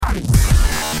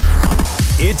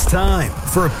It's time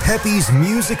for Peppy's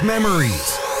Music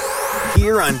Memories.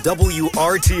 Here on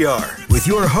WRTR with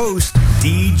your host,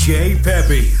 DJ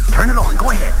Peppy. Turn it on, go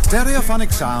ahead.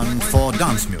 Stereophonic sound for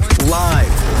dance music.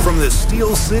 Live from the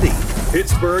Steel City,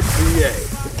 Pittsburgh, PA.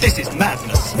 This is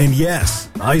madness. And yes,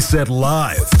 I said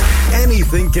live.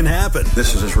 Anything can happen.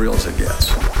 This is as real as it gets.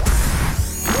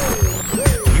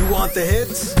 You want the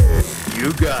hits?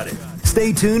 You got it.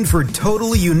 Stay tuned for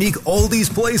totally unique oldies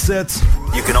playsets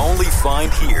you can only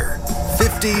find here.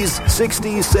 50s,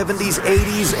 60s, 70s,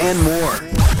 80s, and more.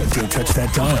 Don't touch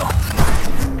that dial.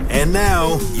 And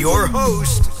now, your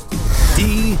host,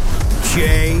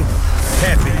 DJ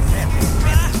Peppy.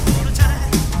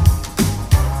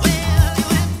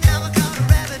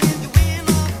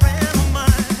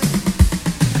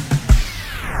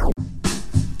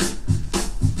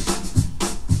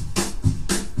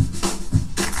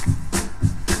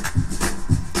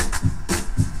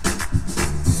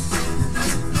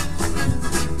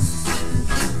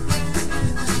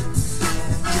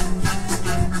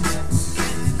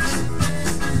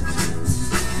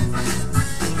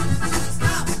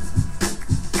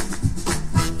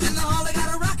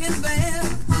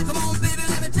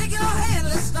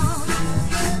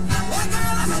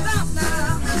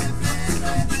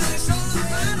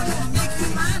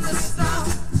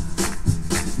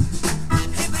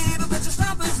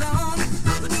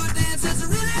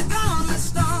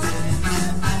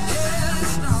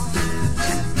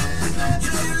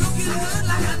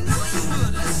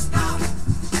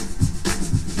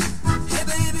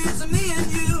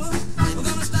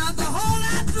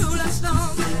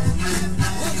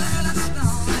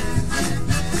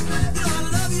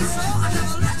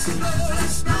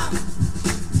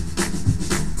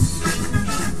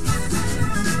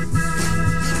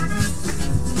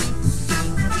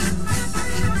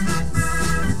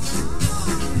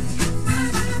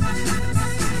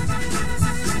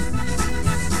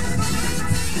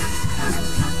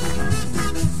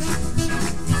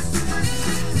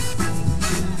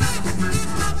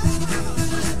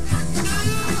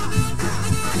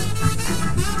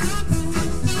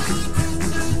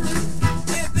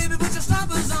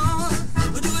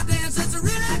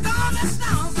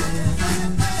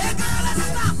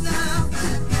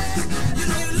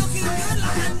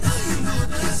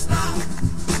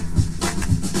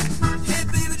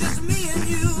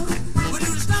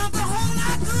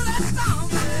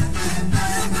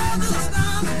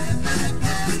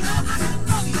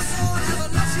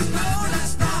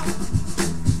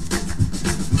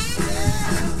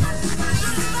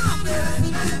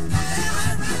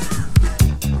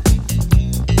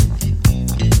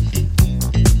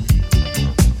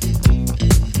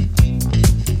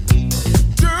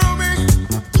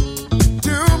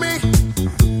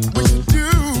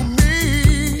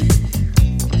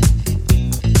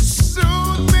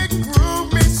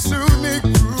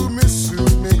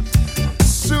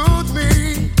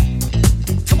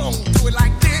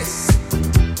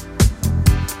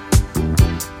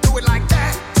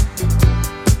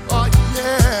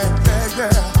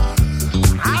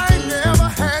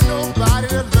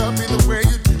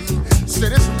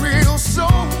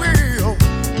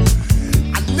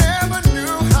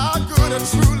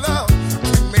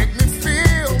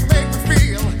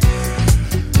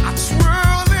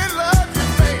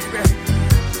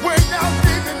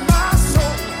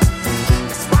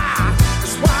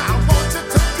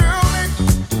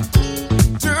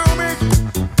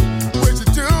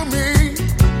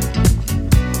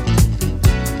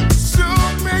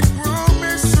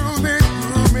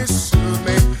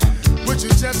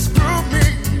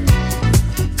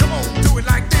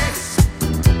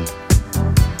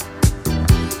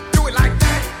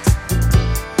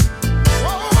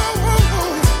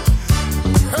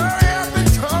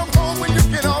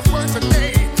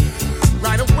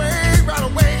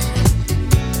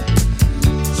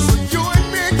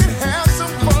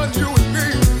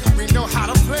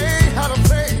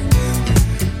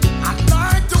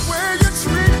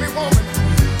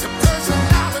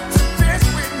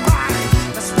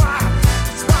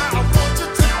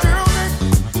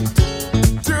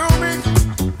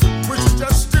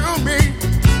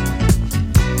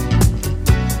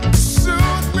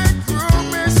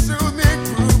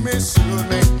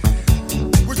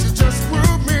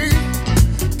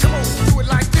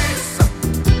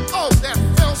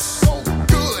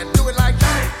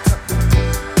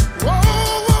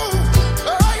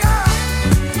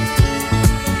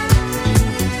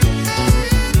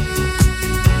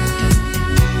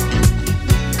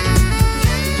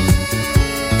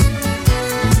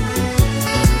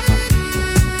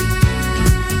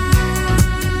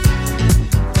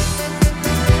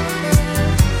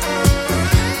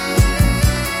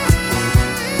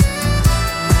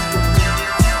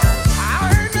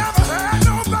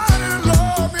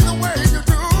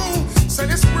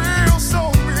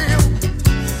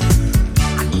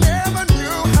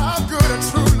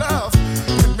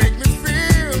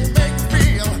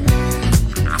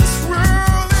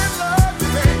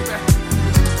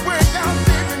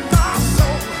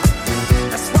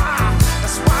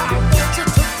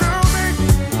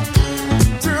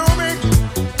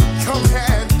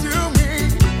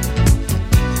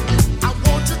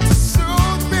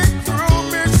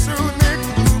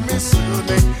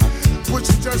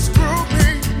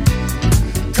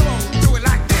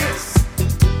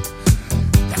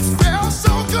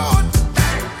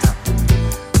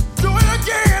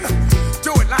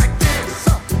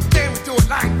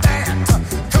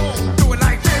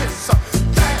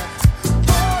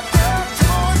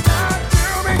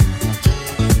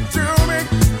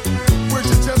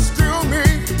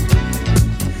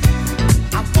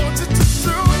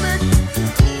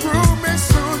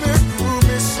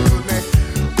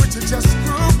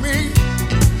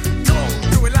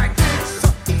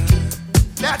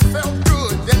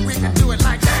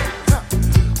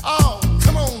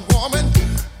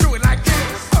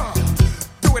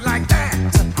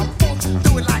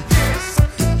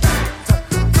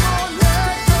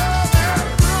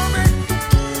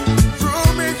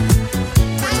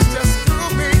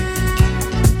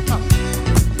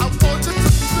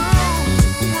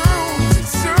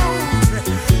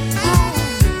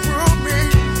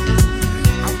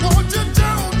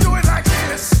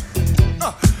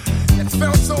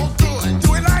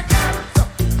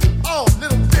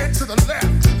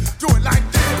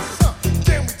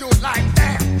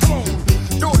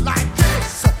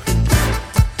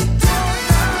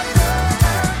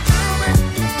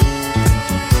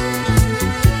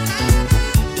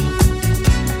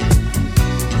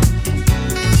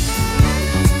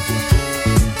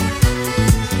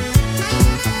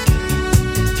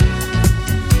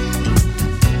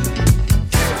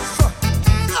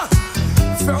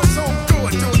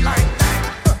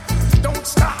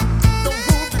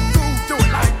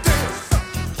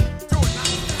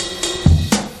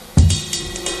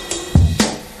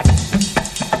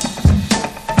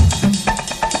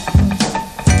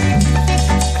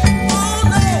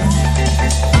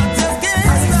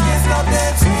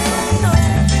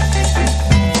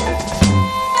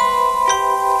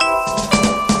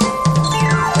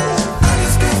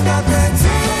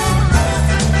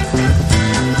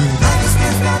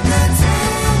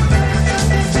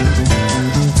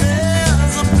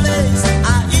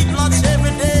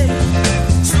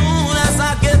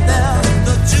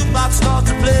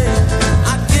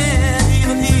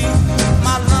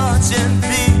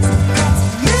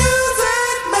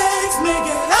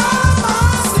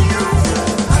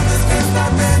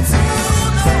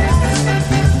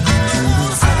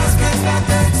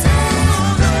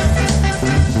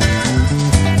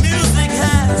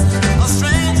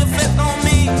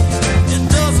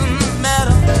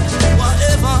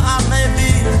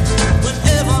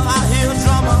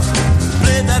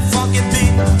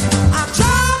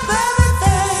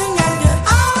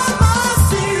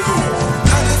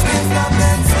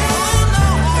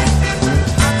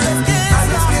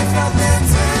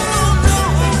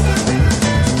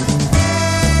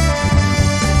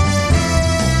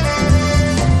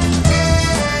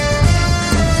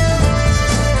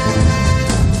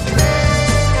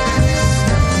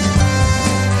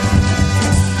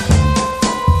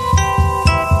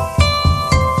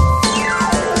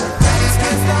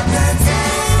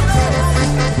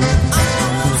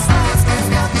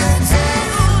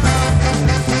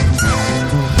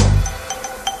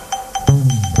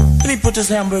 Put this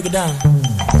hamburger down.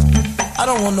 I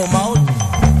don't want no more.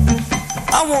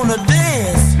 I want to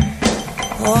dance.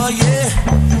 Oh yeah.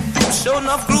 Sure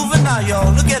enough grooving now,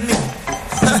 y'all. Look at me.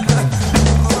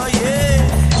 Oh yeah.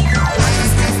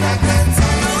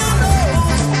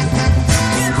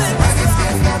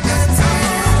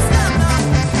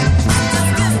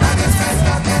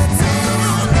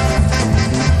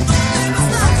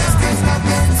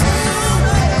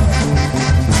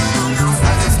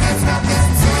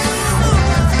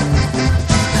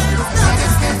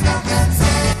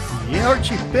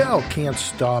 Archie Bell, Can't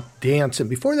Stop Dancing.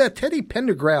 Before that, Teddy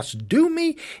Pendergrass, Do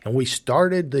Me, and we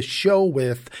started the show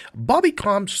with Bobby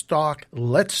Comstock,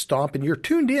 Let's Stomp, and you're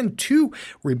tuned in to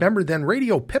Remember Then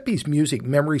Radio, Pepe's Music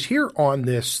Memories, here on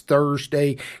this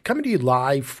Thursday, coming to you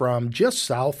live from just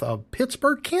south of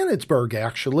Pittsburgh, Canonsburg,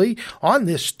 actually, on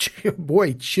this,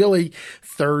 chilly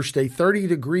Thursday, 30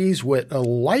 degrees with a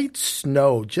light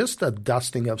snow, just a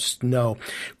dusting of snow.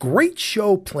 Great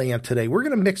show planned today. We're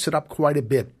going to mix it up quite a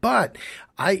bit, but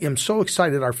I am so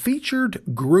excited. Our featured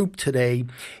group today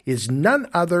is none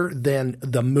other than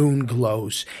the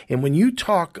Moonglows. And when you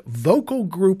talk vocal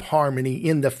group harmony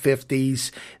in the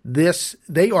 50s,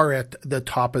 they are at the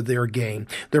top of their game.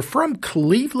 They're from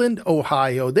Cleveland,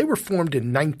 Ohio. They were formed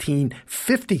in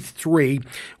 1953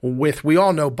 with, we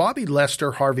all know, Bobby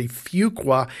Lester, Harvey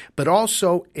Fuqua, but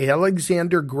also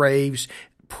Alexander Graves,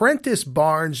 Prentice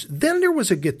Barnes. Then there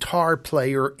was a guitar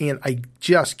player, and I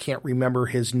just can't remember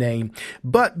his name,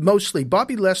 but mostly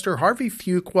Bobby Lester, Harvey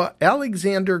Fuqua,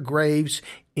 Alexander Graves,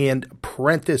 and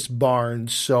Prentice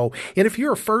Barnes. So, and if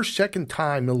you're a first, second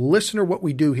time listener, what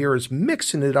we do here is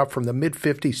mixing it up from the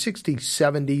mid-50s, 60s,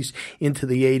 70s into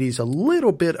the 80s, a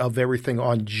little bit of everything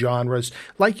on genres,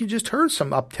 like you just heard,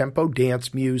 some up-tempo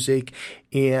dance music.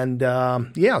 And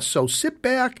so sit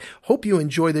back. Hope you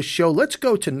enjoy the show. Let's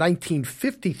go to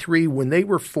 1953 when they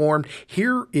were formed.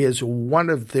 Here is one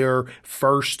of their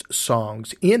first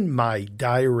songs, In My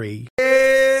Diary.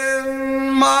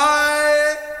 In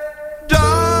my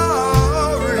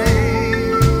diary,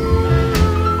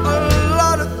 a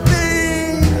lot of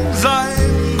things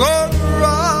I'm gonna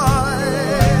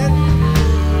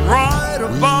write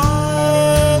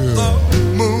about the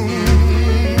moon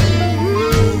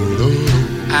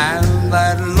and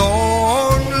that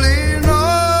lonely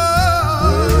night.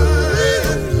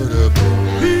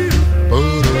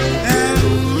 And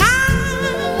my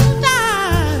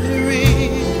diary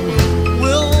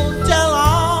will tell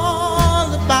all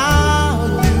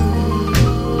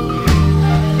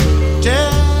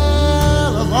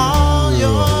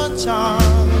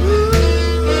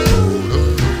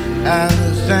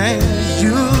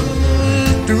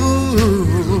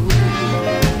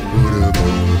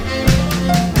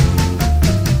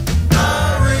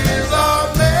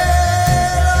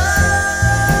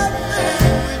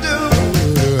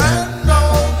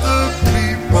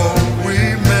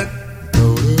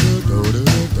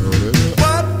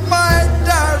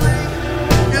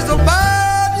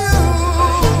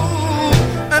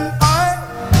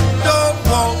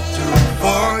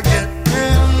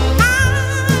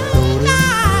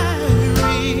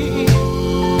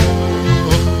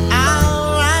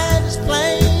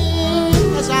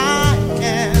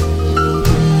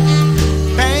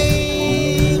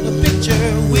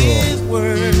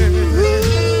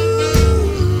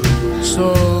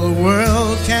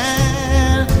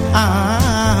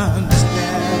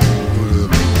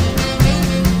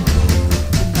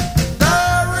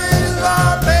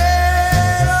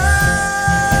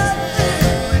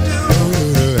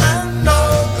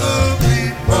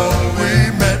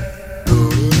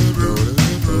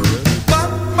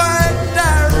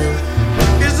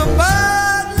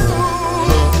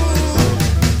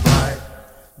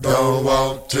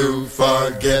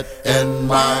it in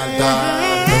my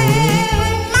diary.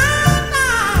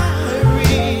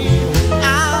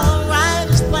 I'll write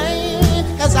as plain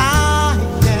as I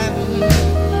can.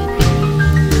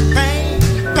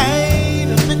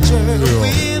 Paint a picture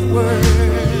with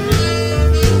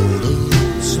words,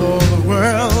 so the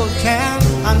world can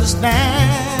understand.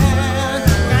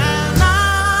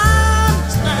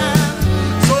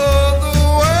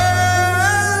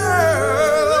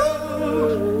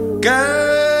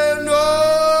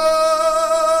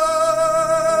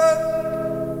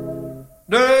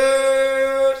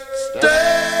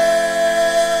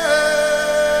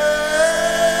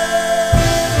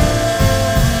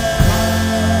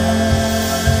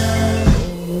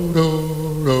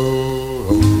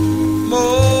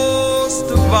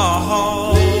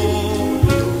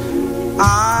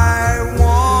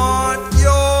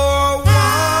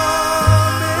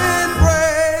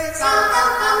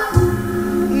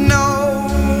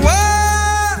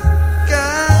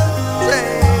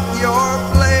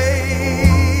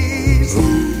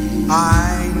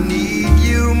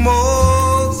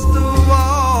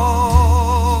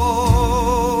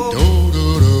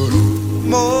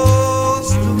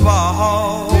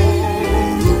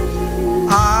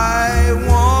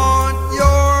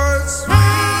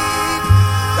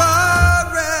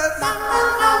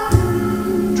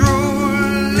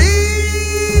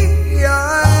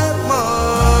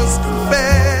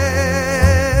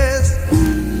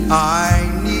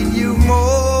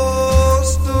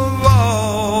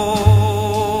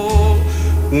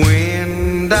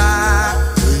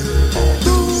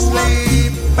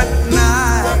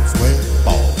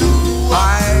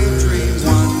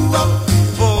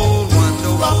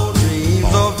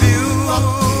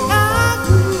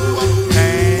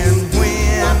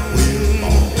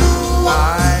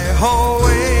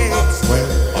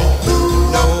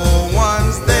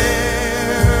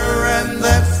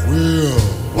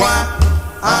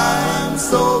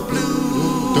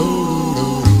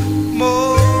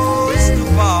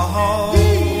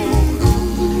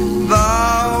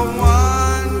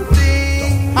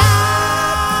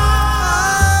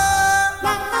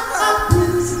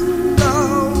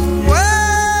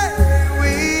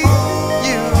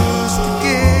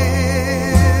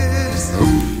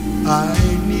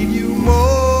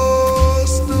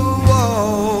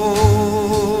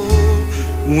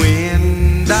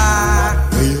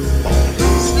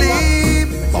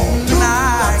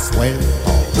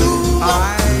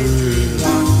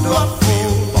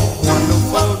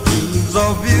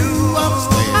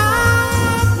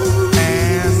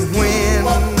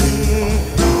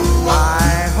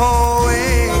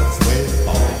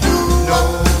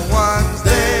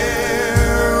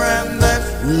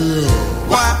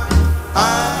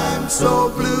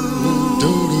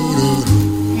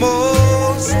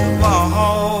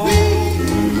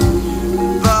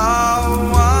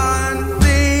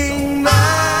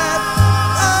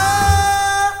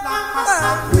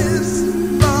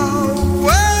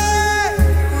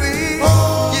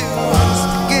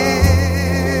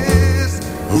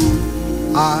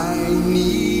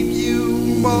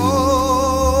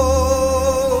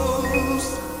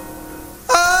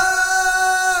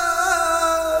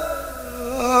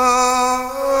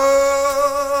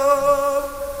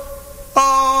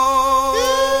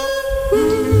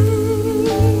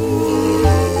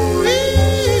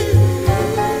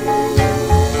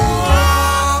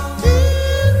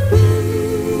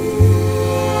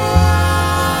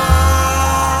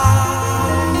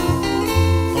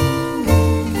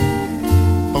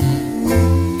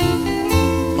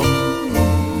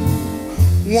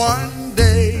 One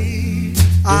day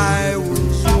I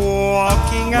was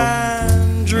walking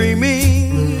and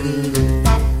dreaming.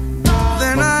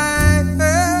 Then I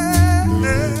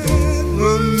heard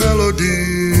a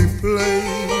melody play.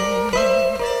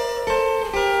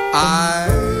 I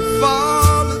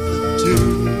followed the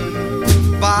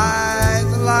tune by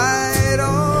the light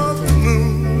of the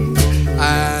moon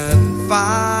and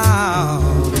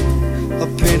found a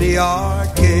penny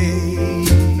arcade.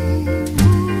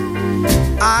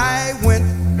 I went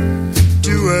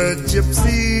to a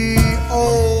gypsy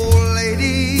old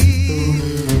lady.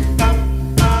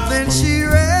 Then she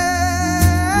read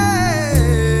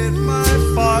my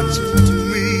fortune to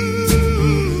me.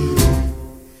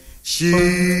 She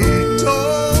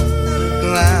told at a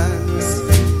glance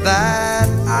that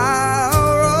our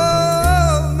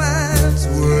romance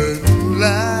would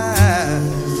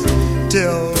last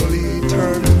till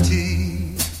eternity.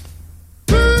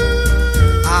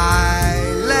 I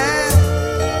left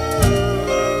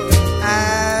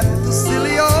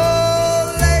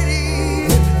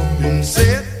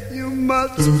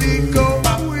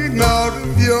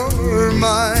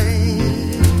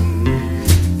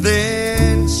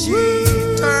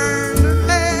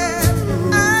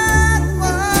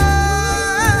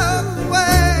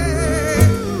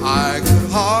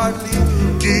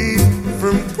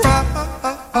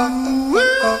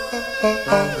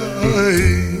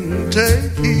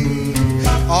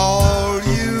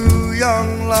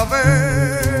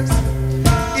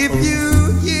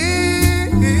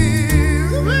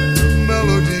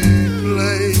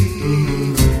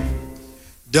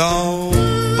Don't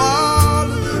follow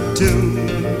the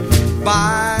tune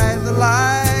by the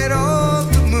light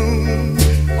of the moon,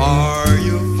 or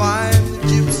you'll find the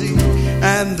gypsy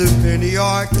and the penny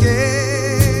arcade.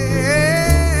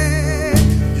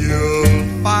 You'll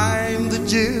find the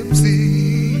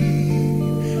gypsy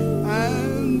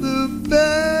and the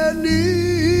penny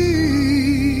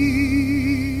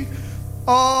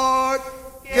arcade.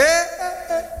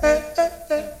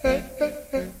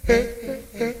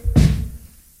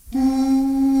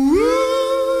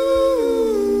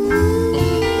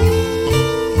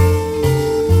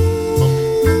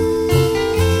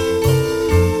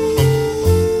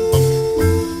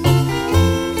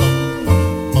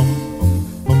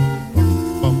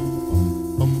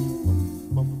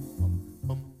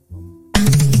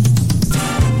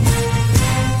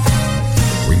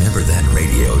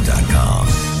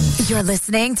 You're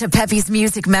listening to Pepe's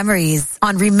Music Memories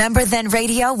on Remember Then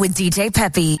Radio with DJ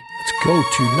Pepe. Let's go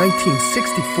to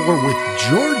 1964 with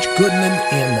George Goodman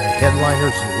and the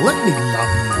Headliners, Let Me Love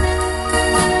You.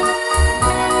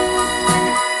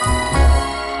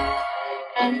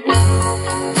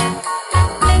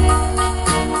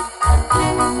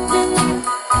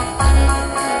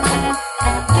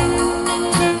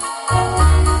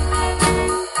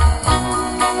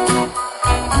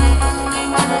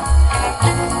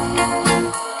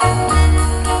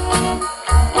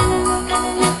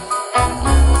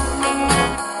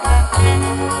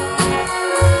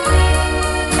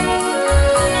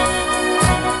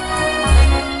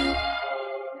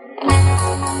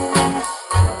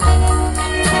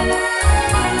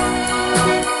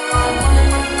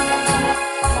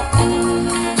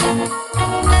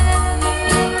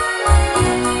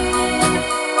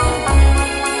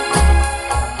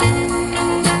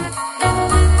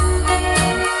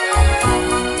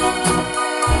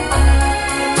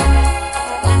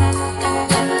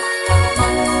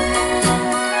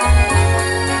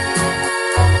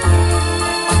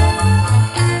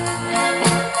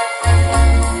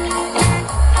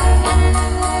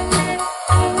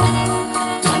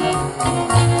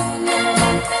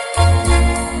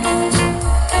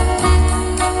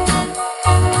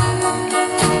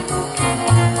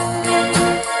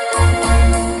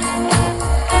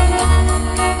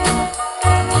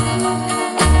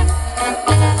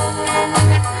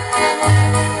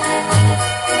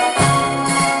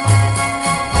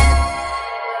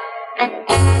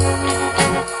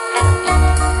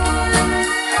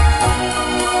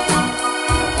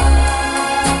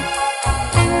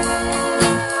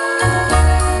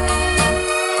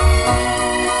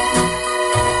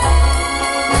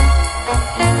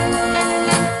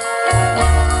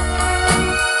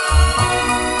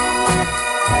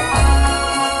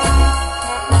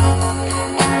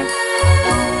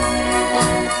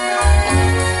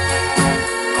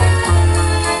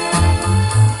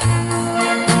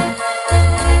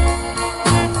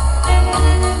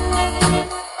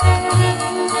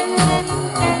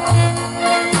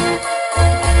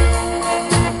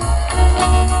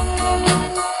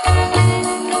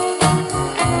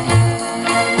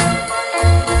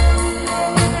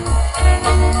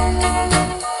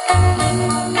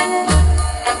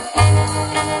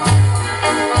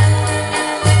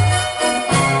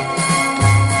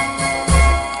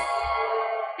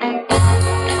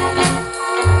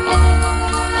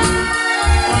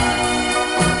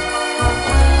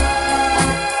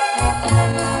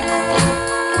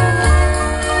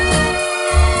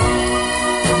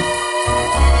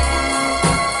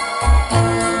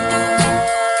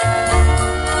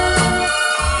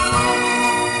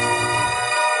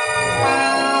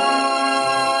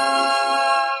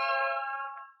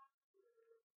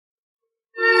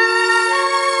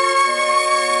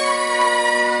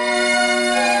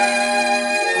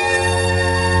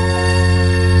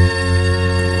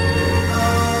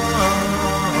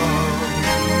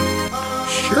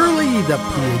 The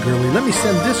Pool Girlie. Let me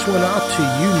send this one out to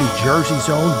you, New Jersey's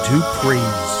own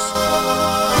Dupree's.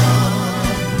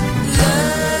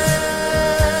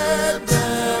 Let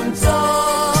them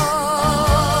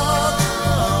talk.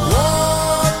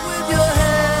 Walk with your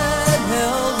head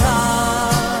held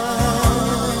high.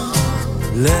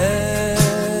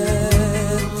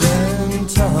 Let them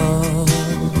talk.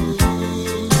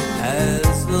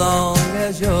 As long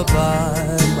as you're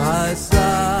by my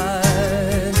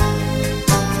side.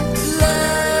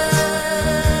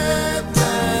 Let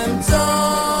them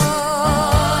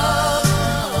talk.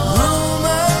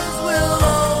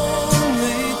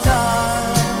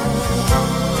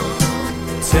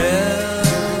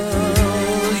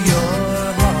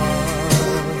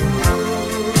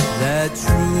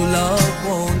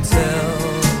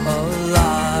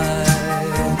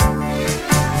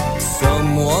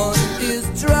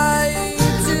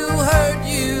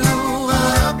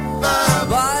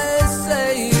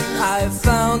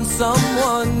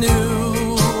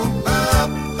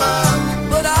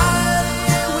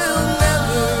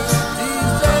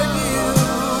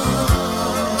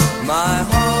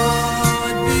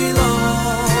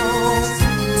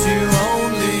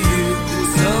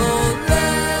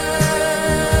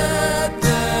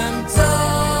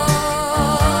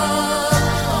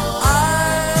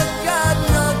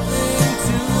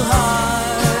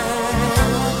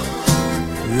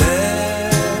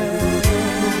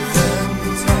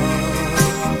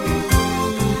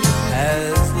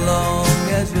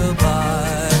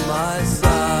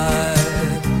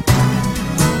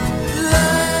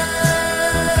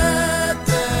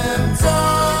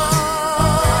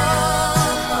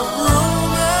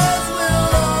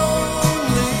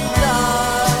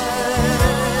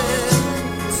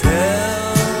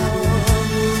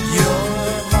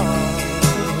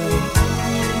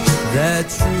 that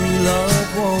true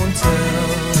love won't tell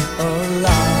a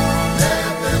lie.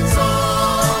 Let them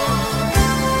talk,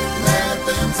 let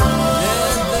them talk,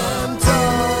 let them talk.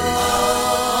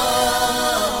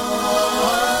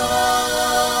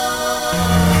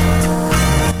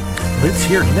 Let's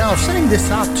hear it now. Sending this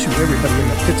out to everybody in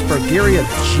the Pittsburgh area,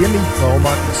 Jimmy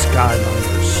Beaumont, the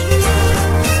Skyliners.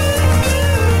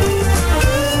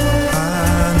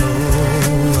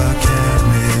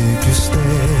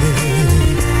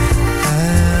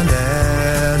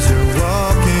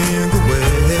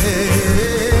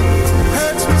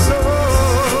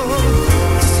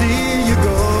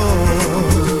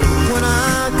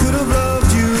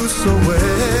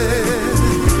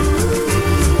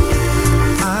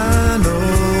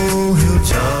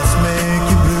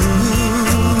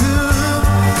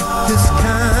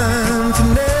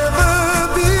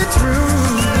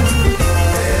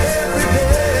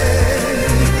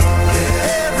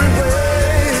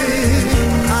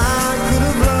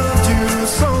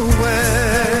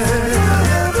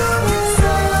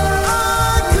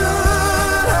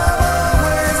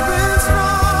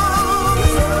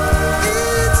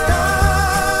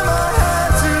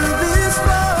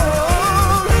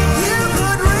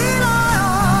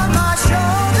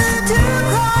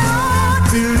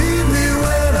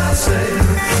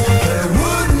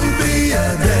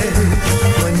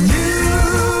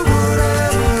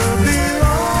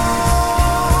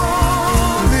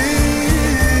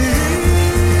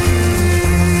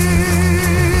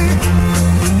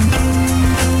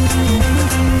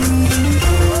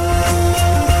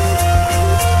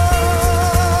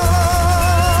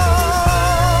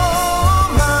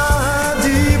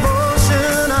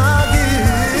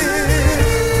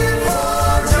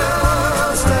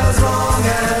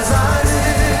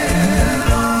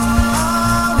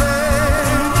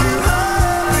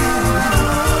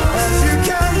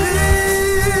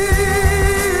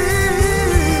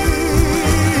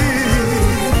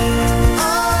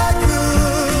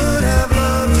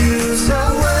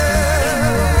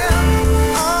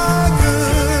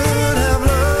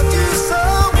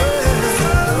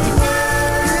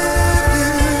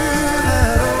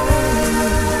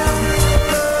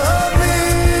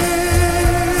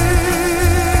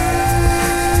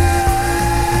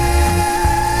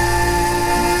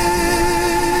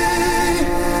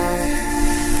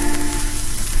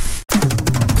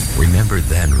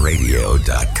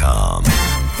 RememberThenRadio.com.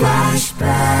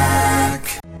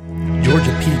 Flashback.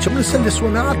 Georgia Peach, I'm going to send this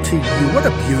one out to you. What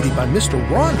a beauty by Mr.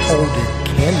 Ron Holden.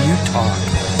 Can you talk?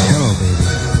 Hello, baby.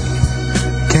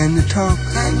 Can you talk?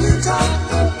 Can you talk?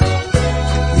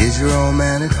 Is your old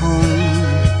man at home?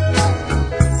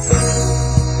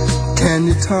 Can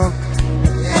you talk?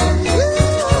 Can you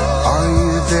talk? Are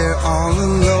you there all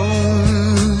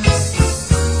alone?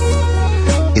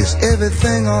 Is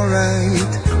everything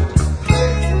alright?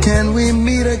 Can we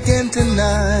meet again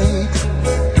tonight?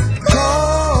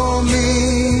 Call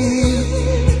me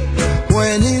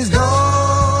when he's gone.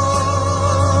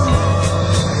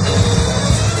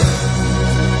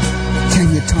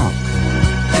 Can you talk?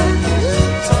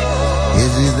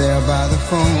 Is he there by the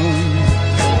phone?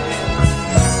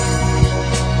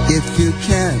 If you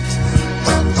can't,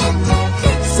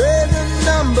 say the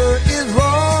number is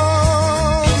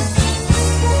wrong.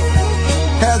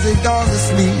 Has he gone to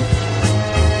sleep?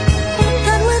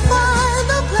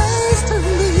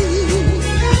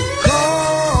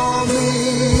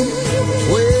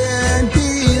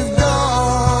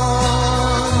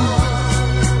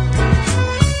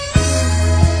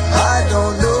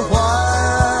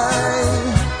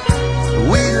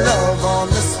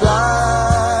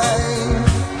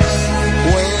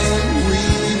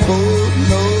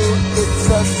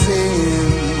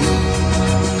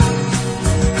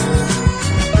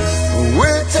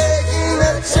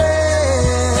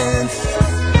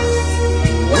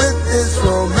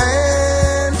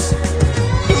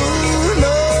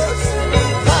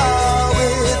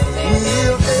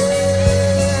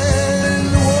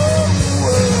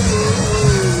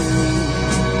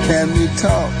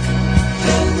 Talk.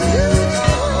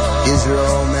 Is your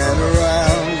old man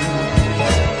around?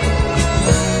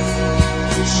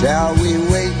 Shall we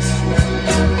wait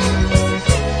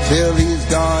till he's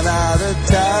gone out of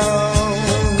town?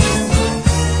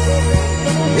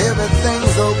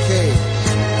 Everything's okay.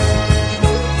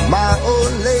 My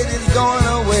old lady's going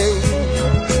away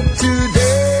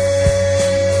today,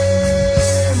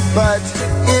 but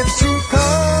if she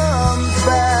comes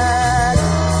back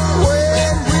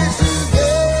when we're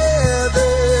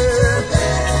together,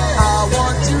 I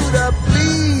want you to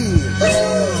please,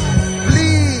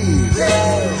 please,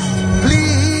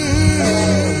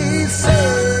 please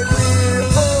say we're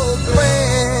old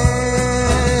friends.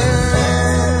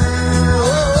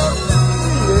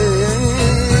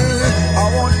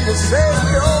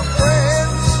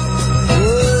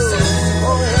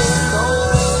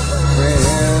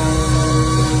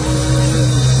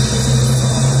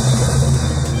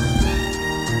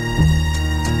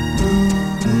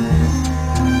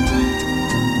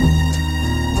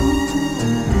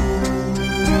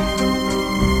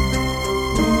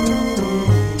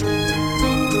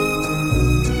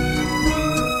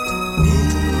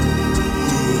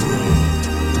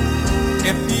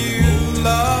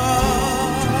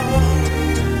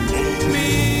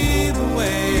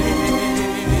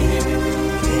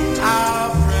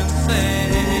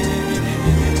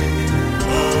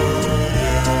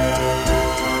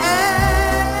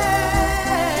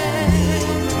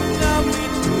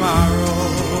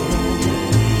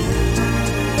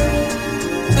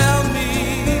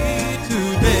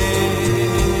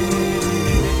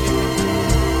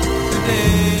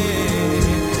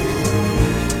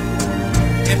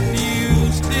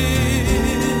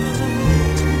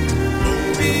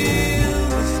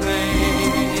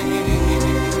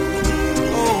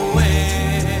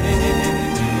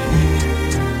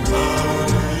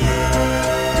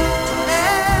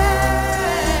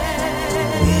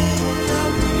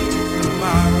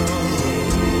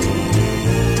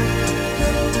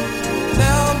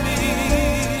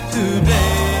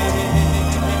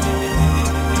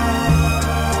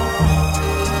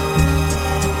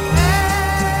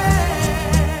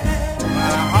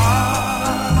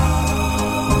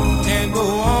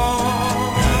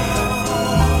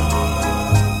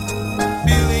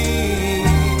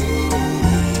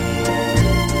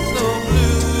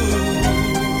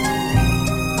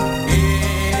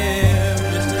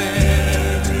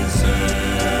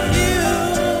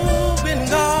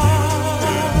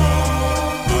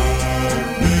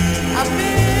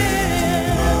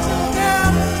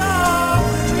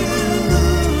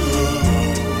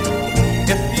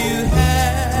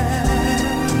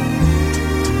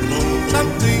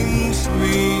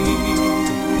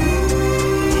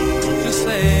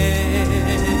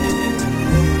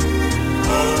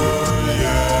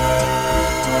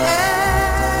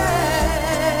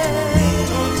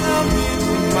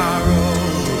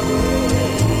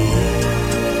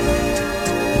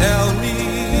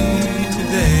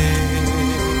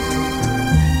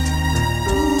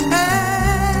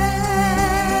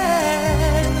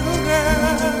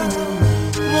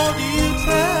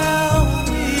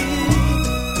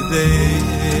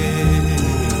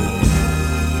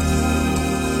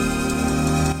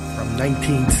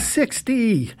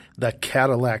 1960, the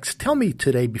Cadillacs. Tell Me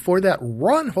Today. Before that,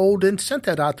 Ron Holden sent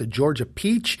that out to Georgia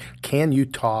Peach. Can You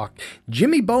Talk?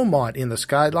 Jimmy Beaumont in the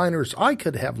Skyliners. I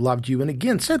Could Have Loved You. And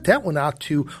again, sent that one out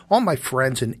to all my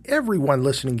friends and everyone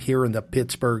listening here in the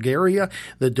Pittsburgh area.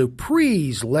 The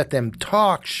Duprees, Let Them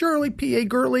Talk. Shirley P.A.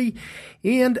 Gurley.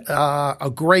 And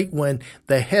a great one,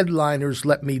 the Headliners,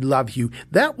 Let Me Love You.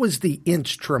 That was the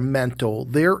instrumental.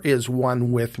 There is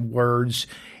one with words.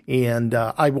 And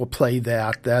I will play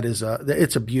that.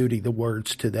 It's a beauty, the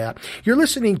words to that. You're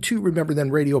listening to Remember Then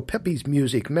Radio, Pepe's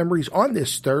Music Memories on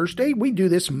this Thursday. We do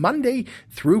this Monday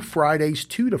through Fridays,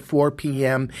 2 to 4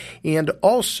 p.m. and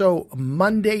also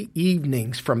Monday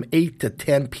evenings from 8 to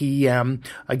 10 p.m.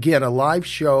 Again, a live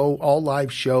show, all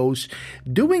live shows,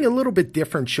 doing a little bit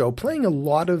different show, playing a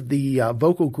lot of the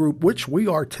vocal group, which we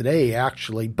are today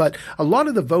actually, but a lot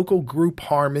of the vocal group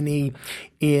harmony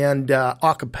and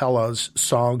acapellas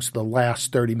songs the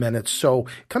last 30 minutes. So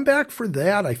come back for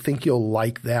that. I think you'll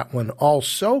like that one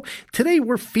also. Today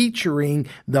we're featuring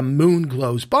the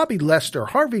Moonglows, Bobby Lester,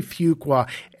 Harvey Fuqua,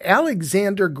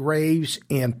 Alexander Graves,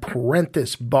 and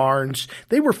Prentice Barnes.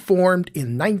 They were formed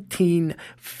in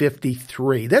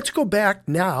 1953. Let's go back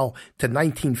now to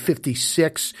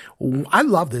 1956. I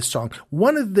love this song.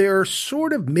 One of their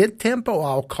sort of mid-tempo,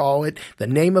 I'll call it. The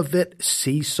name of it,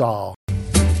 Seesaw.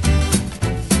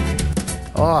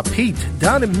 Oh, Pete,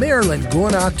 down in Maryland,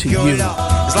 going out to Your you.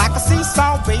 love is like a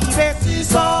seesaw, baby.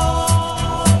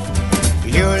 Seesaw.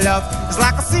 Your love is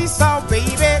like a seesaw,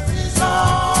 baby.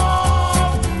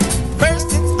 Seesaw. First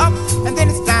it's up and then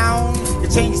it's down.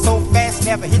 It changes so fast,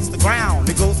 never hits the ground.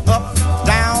 It goes up,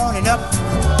 down, and up.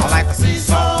 I like a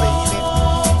seesaw,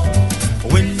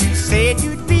 baby. When you said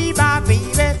you'd be my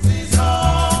baby.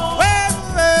 Seesaw. Well,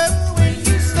 when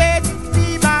you said you'd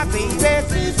be my baby. Seesaw.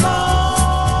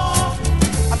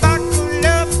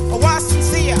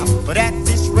 But at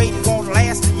this rate, it won't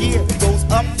last a year. It goes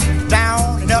up,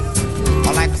 down, and up.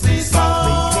 I like a seesaw,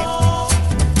 baby.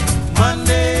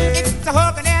 Monday, it's a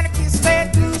hug and a kiss.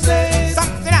 Tuesday,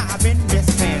 something I've been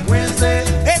missing. Wednesday,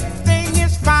 everything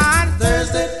is fine.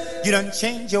 Thursday, you done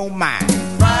change your mind.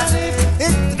 Friday,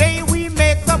 it's the day we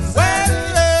make up.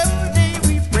 Well, the day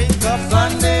we break up.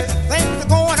 Sunday, things are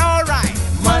going all right.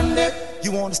 Monday,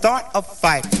 you want to start a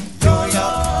fight. Your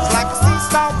love is like a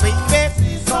seesaw, baby.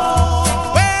 Seesaw.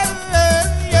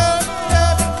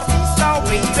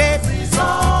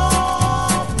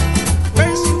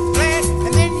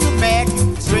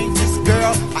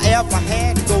 I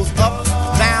had it goes up,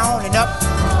 down, and up.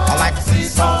 I like a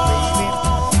seesaw, baby.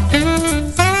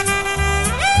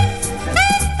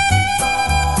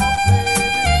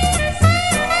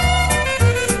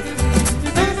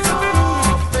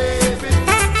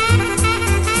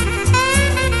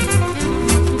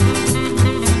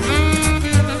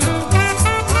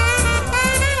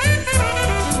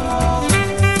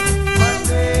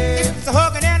 Monday, it's a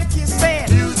hugging and a kissing.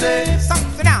 Tuesday,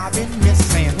 something I've been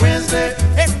missing. Wednesday,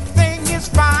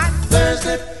 fine.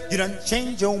 Thursday, you done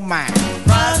change your mind.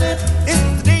 Friday, it's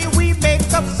the day we make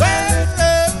up.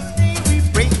 Saturday, the day we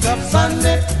break up.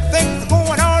 Sunday, things are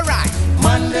going all right.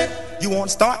 Monday, you want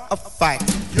to start a fight.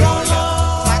 Your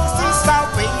love like a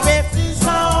seesaw, baby.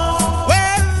 Seesaw.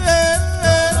 Well,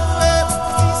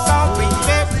 seesaw,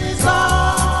 baby.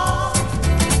 Seesaw.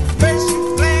 First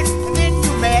you glad and then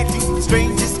you mad. You the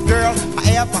strangest girl I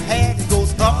ever had. It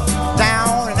goes up,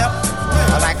 down, and up.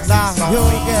 I like a seesaw,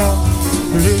 baby.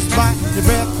 This bite, the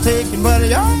breathtaking, but oh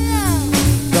yeah,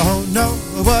 the whole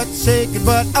what's shaking,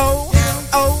 but oh,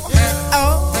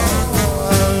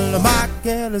 my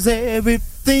gal is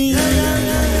everything.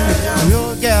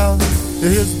 Your gal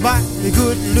is mighty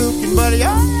good looking, but I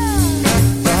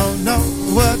don't know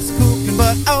what's cooking,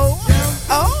 but oh,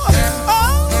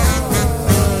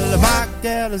 my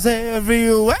gal is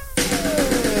everywhere.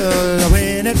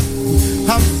 When it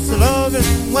comes to loving,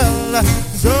 well,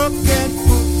 so can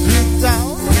put it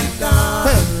down.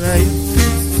 Well, if you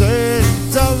say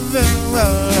loving,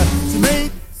 well, she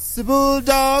makes a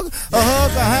bulldog, a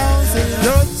hug, a hound, and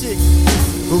your chick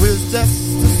who is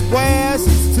just a square,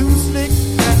 she's too slick.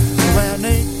 Well,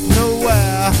 ain't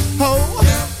nowhere.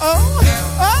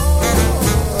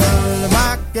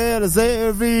 My girl is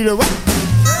everywhere.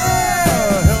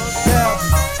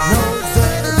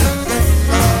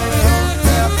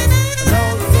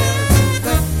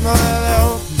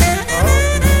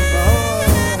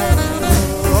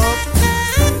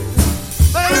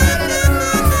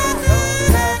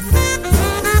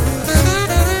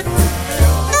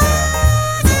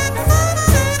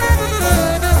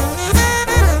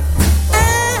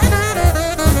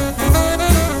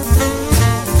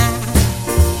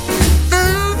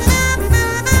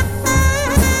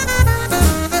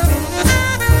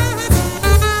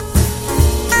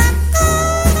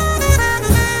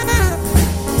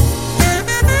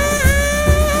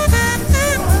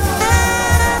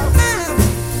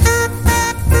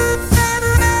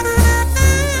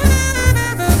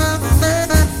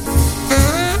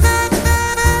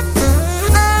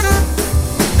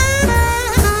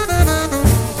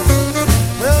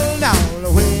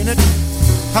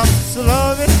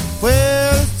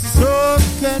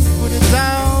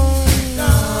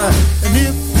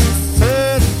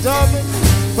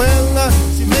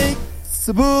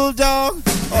 The bulldog,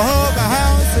 a hug, a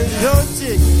hound, and your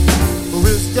chick who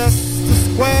is just a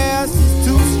square, she's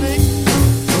too slick.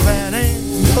 The man ain't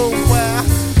nowhere.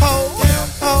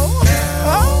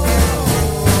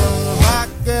 My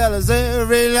girl is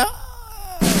every love.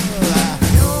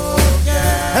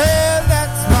 Hey,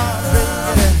 that's my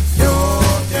baby.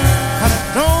 Don't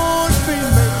be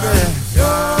baby.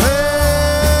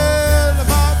 Hey,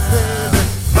 my baby.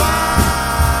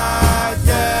 My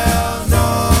girl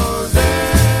knows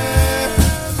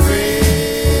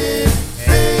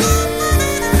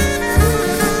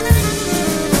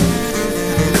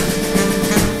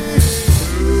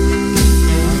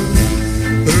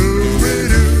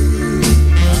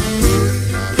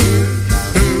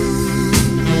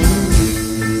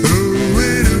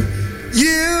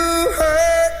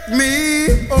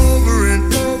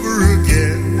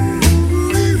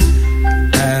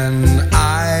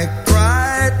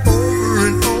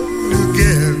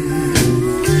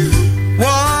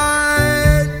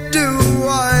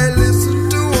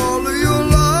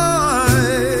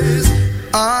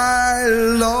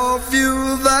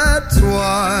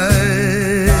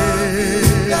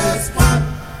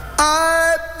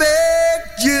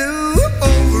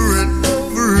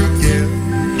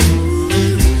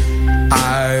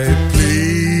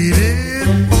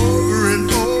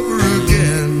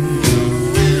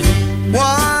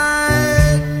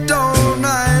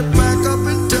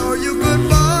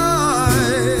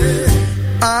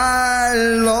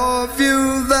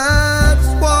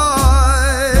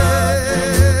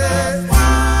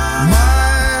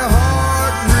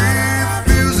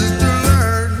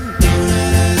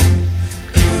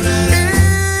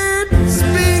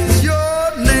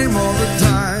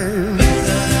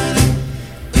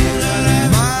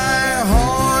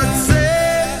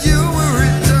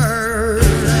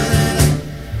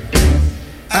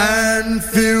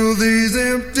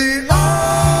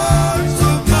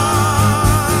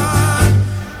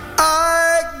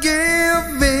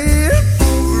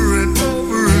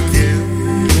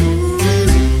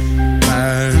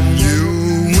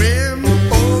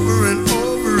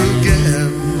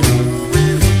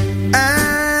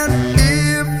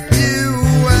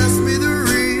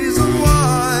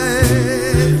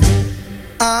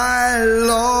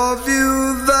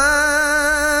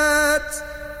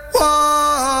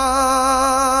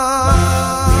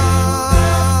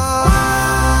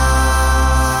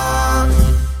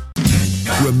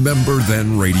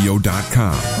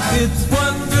RememberThenRadio.com. It's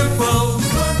wonderful.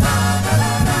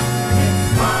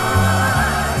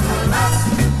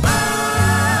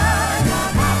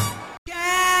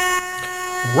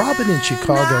 Robin in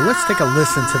Chicago. Let's take a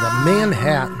listen to the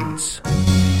Manhattans.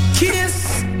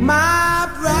 Kiss my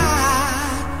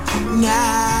bride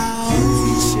now.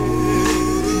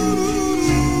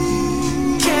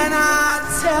 Can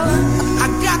I tell her? I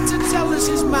got to tell her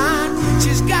she's mine.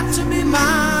 She's got to be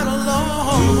mine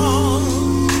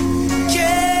alone.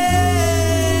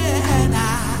 Can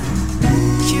I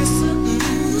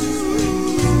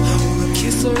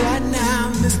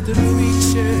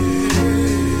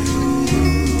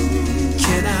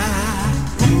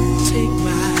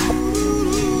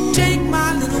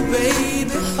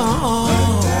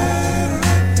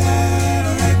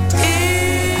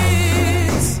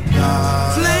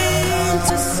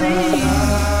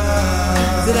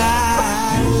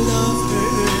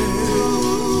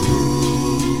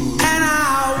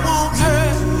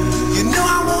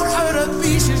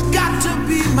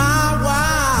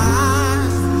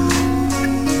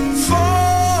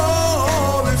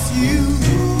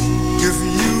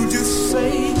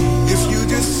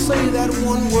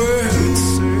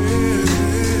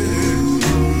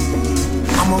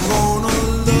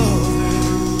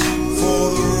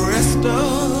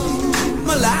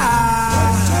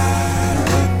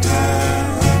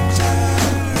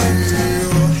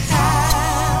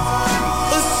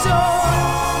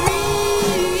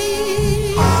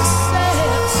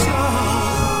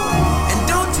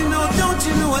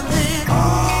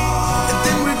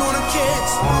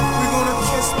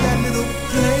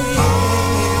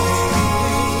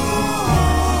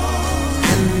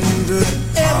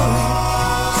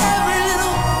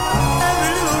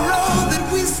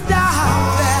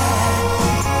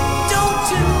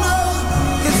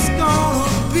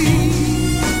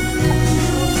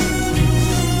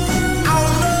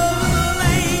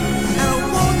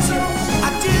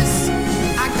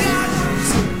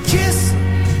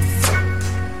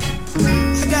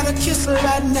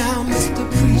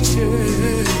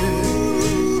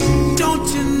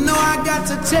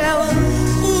tell her,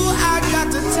 ooh, I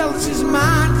got to tell her she's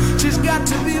mine. She's got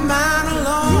to be mine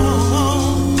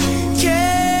alone. Can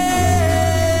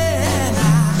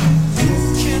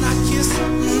I kiss her?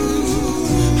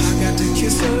 I got to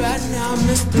kiss her right now,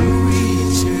 Mr.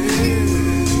 Richard.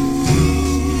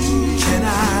 Can I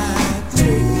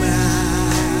take my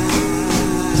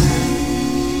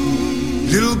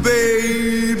little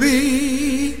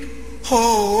baby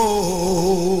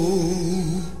home?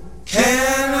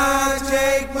 Can I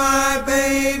take my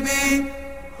baby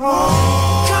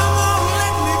home? Come on,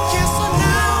 let me kiss her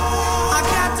now. I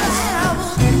got to have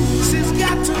her. She's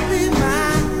got to be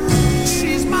mine.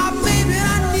 She's my baby, I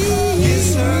need. Yes,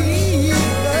 sir.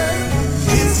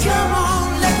 Yes, come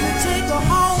on, let me take her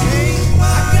home. I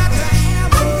got to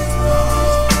have her.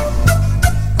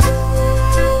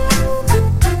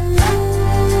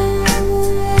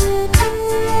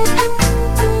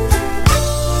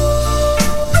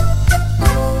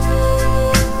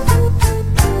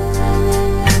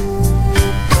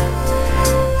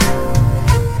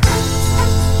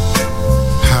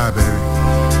 Hi, baby.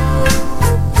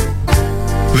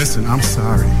 Listen, I'm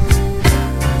sorry.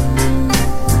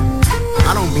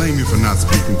 I don't blame you for not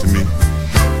speaking to me.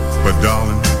 But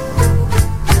darling,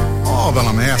 all that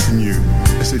I'm asking you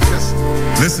is to just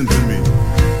listen to me.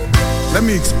 Let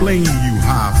me explain to you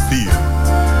how I feel.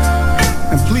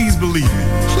 And please believe me.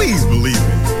 Please believe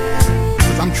me.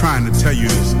 Because I'm trying to tell you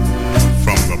this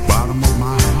from the bottom of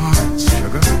my heart,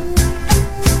 sugar.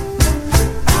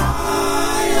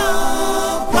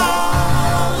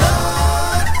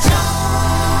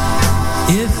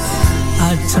 If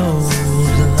I told a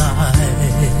lie,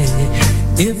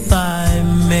 if I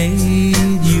made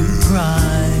you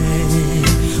cry,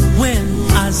 when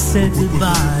I said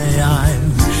goodbye,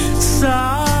 I'm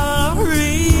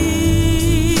sorry.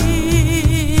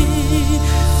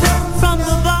 From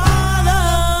the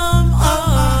bottom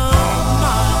of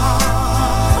my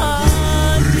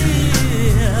heart,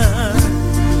 dear,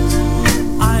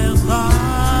 I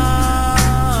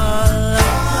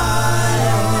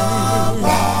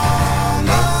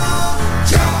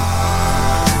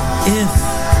if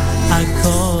I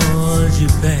caused you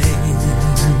pain,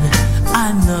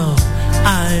 I know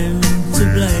I'm to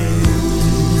blame.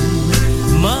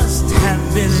 Must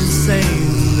have been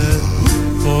insane.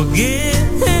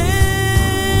 Forgive me.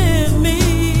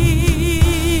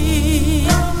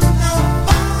 From the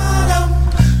bottom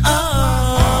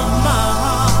of my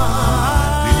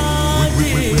heart,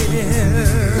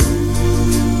 dear,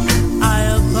 I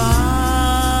apologize.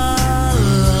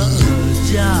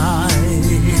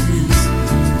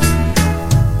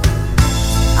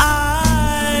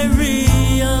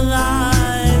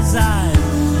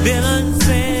 Been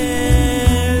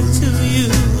unfair to you.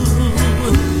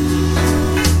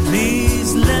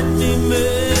 Please let me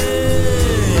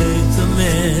make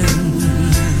amends.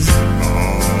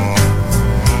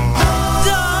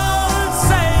 Don't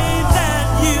say that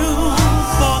you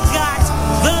forgot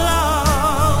the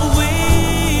love we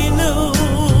knew.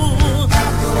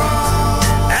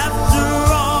 After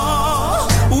all,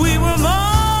 we were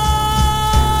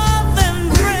more than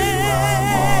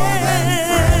friends.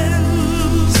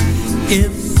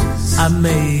 If I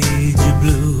made you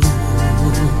blue,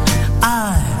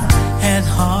 I had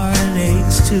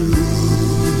heartaches too.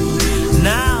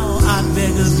 Now I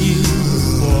beg of you,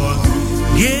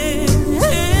 forgive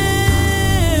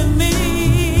me.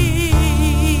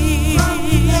 From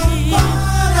the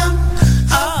bottom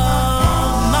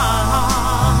of my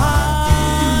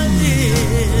heart,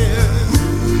 dear,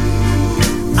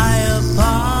 I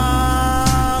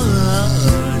apologize.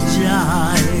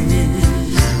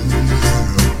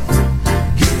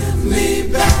 Give me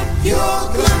back your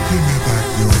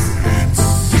glance.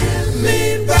 Give me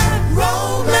back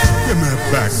romance. Give me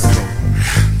back.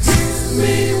 Give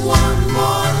me one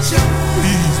more chance.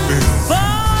 Please, baby.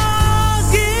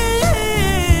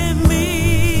 Forgive me.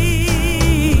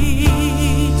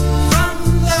 From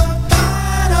the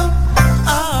bottom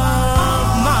of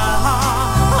my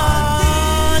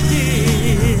heart,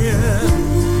 dear,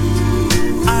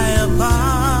 I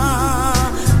apologize.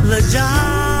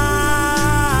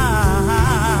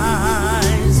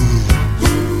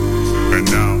 And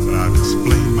now that I've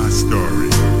explained my story,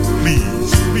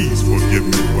 please forgive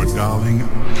me, for darling,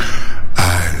 I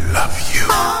love you.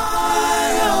 Oh,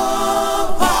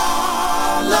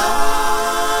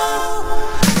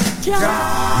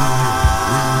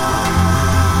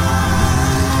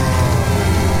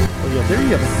 yeah, there you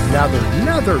have it.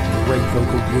 Another great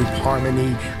vocal group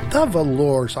harmony, the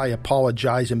Velours. I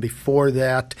apologize. And before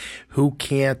that, Who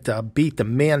Can't Beat the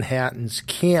Manhattans,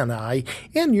 Can I?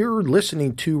 And you're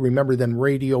listening to Remember Then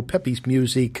Radio, Pepe's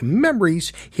Music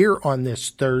Memories here on this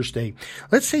Thursday.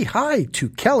 Let's say hi to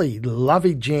Kelly,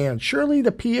 Lovey Jan, Shirley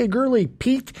the PA Girly,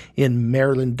 Pete in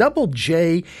Maryland, Double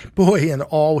J, boy, and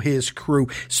all his crew.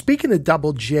 Speaking of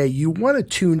Double J, you want to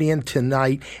tune in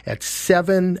tonight at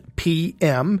 7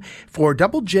 p.m. for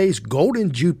Double J's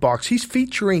Golden Jukebox. He's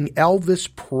featuring Elvis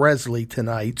Presley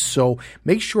tonight, so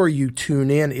make sure you tune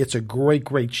in. It's a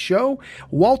great show.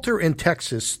 Walter in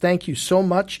Texas, thank you so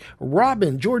much.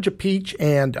 Robin, Georgia Peach,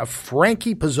 and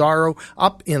Frankie Pizarro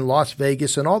up in Las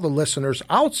Vegas, and all the listeners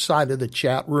outside of the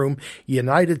chat room,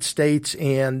 United States,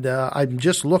 and I'm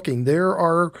just looking. There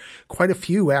are quite a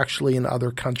few actually in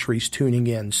other countries tuning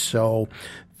in, so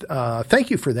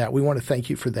thank you for that. We want to thank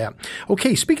you for that.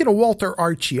 Okay, speaking of Walter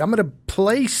Archie, I'm going to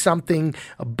play something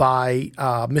by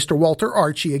Mr. Walter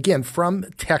Archie, again, from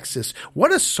Texas.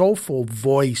 What a soulful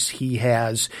voice he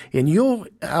has, and you'll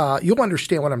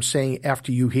understand what I'm saying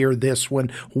after you hear this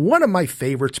one. One of my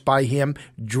favorites by him,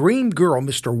 Dream Girl,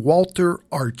 Mr. Walter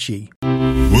Archie.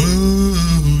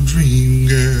 Whoa, dream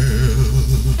girl,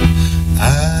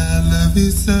 I love you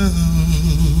so.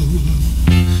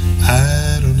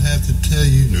 I don't have to tell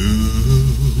you no,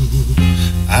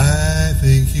 I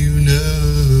think you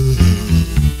know.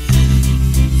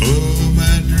 Oh,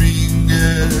 my dream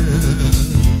girl,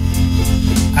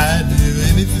 I'd do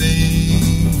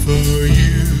anything for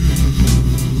you,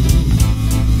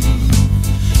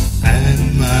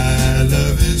 and my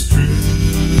love is true.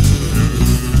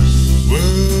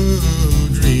 Whoa,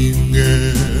 dream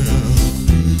girl,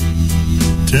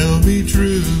 tell me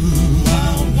true.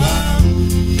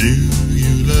 Do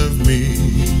you love me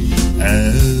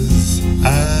as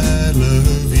I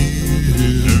love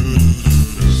you?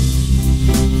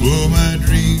 Oh, my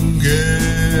dream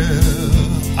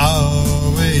girl,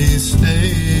 always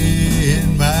stay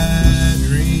in my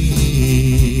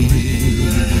dream.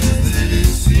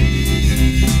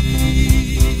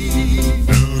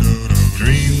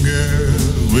 Dream girl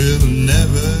will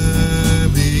never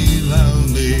be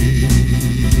lonely.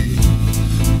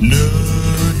 No,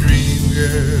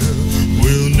 girl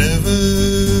will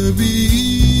never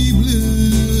be blue.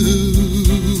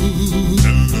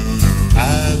 I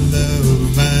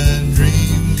love my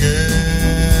dream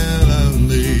girl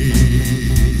only,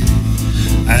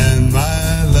 and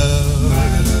my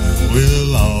love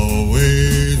will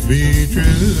always be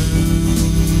true.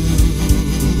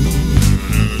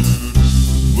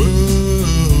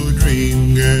 Whoa,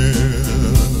 dream girl,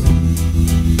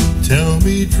 tell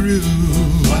me true.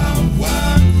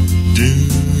 Do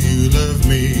you love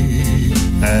me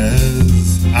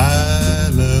as I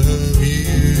love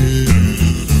you?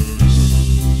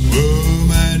 Oh,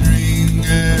 my dream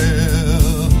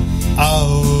girl,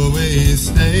 always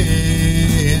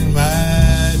stay in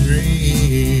my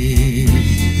dream.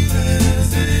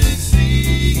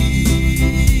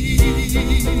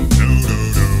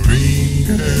 Dream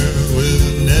girl will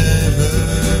never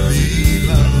be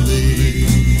lonely.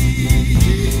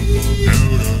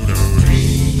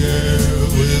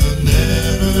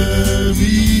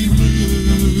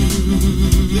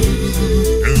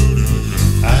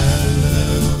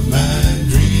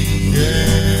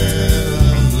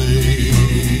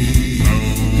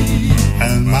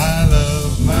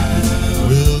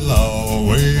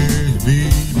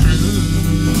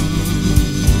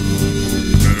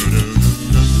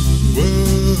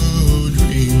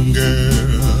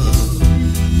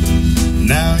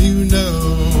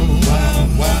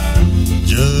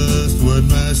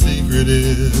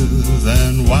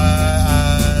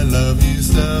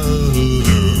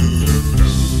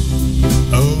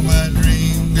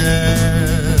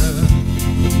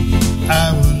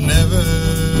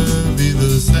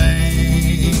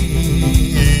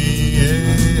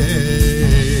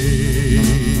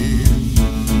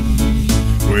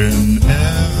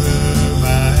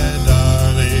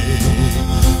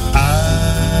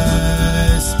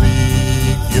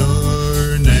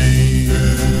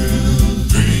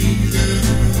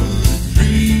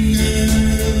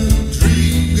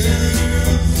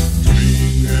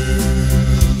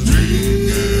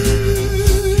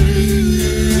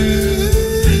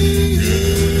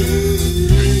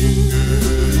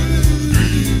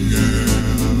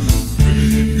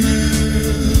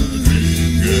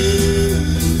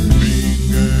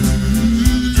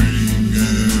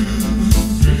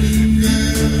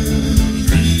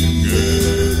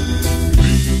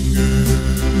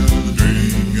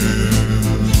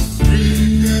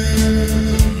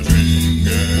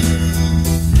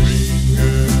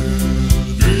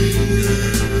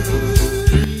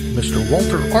 Mr.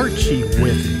 Walter Archie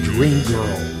with Dream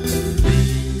Girl.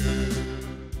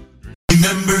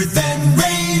 Remember Then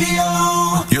Radio.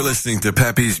 You're listening to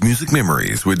Pepe's Music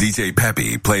Memories with DJ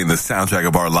Pepe playing the soundtrack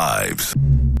of our lives.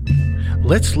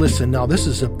 Let's listen now. This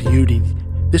is a beauty.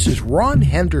 This is Ron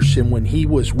Henderson when he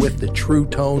was with the True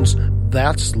Tones.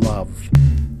 That's Love.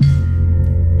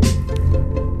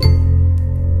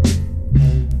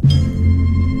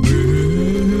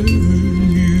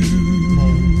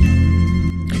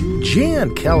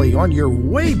 Jan Kelly, on your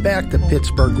way back to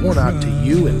Pittsburgh, going out to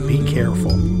you, and be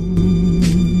careful.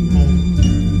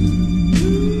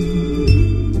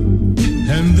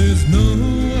 And there's no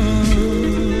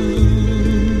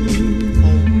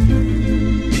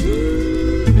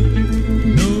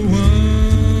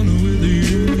one with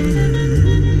you.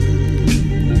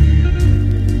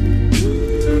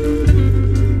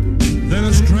 Then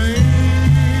a strange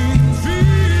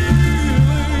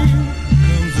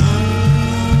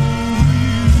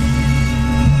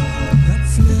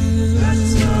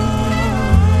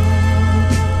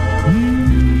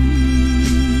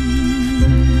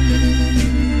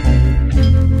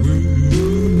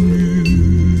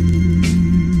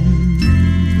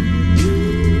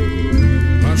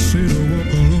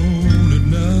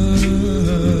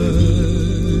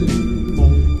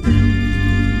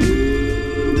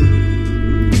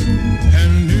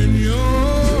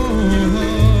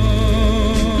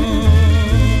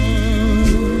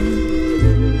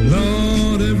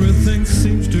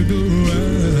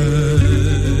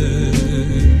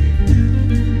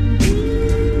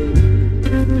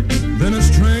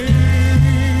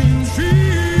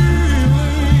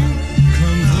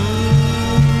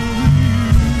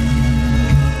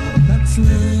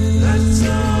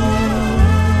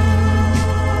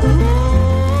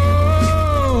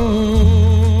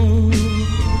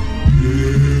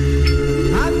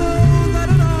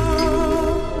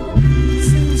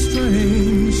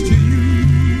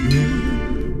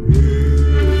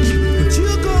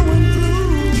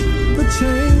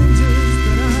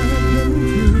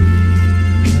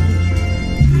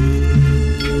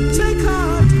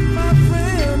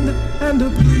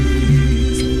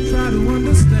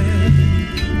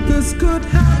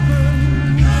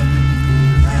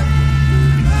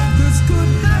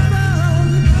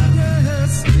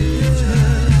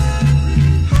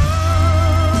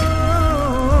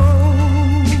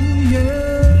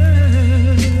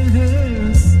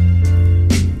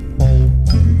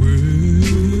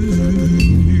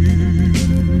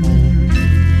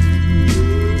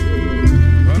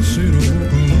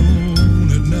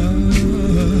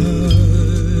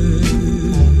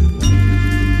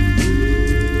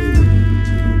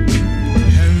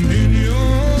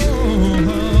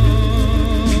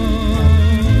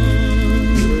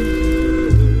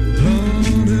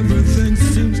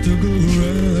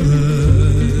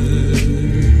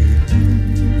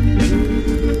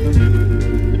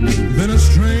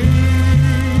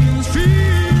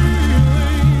feeling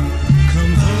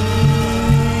comes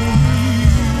over you.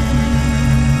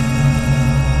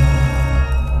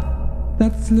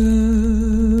 That's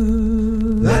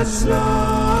love. That's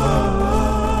love.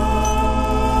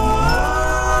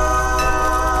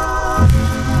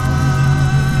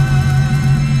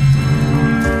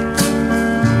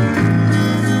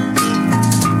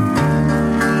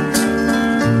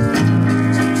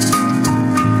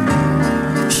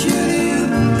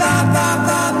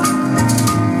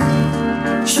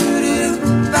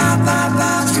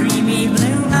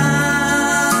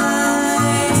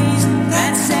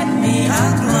 That set me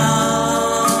aglow.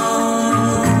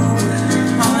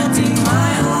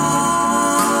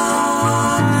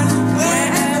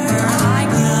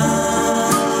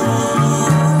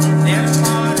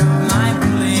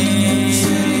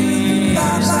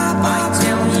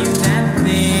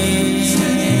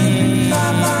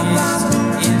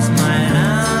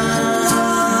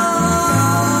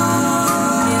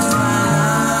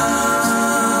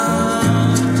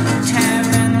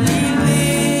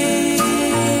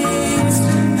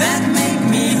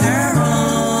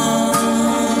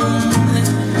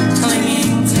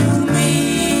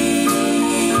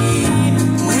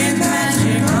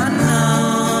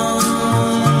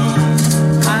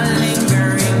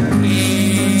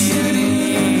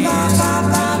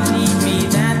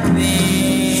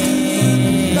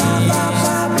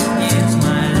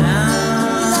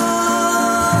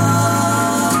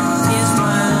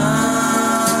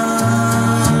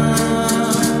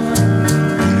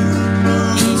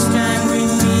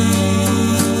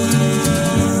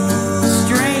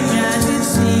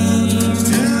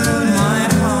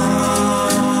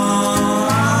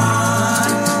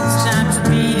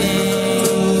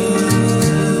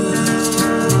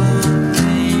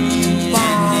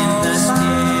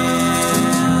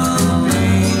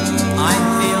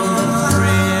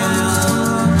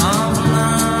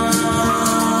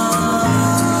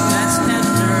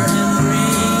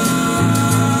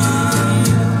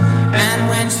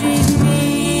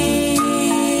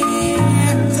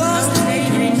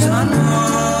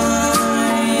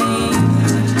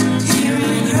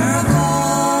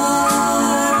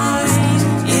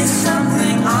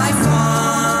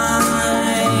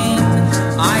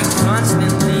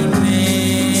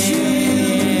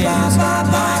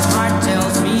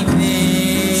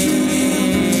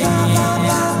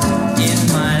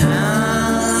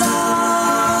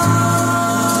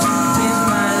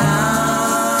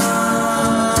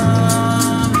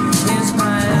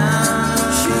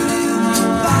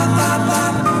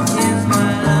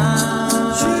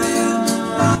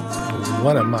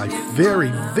 very,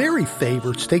 very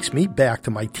favorites. Takes me back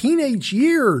to my teenage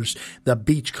years. The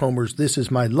Beachcombers, This Is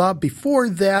My Love. Before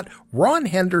that, Ron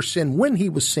Henderson, when he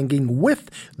was singing with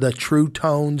the True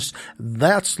Tones,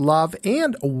 That's Love.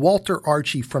 And Walter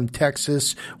Archie from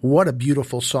Texas. What a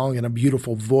beautiful song and a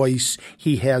beautiful voice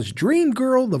he has. Dream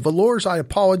Girl, the Velours, I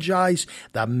Apologize,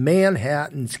 the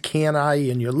Manhattans, Can I?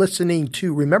 And you're listening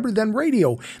to Remember Then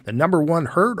Radio, the #1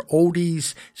 heard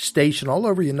oldies station all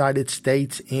over the United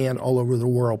States and all over the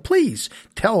world. Please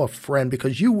tell a friend,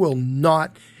 because you will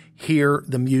not hear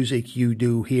the music you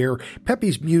do here.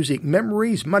 Pepe's Music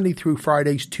Memories, Monday through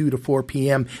Fridays, 2 to 4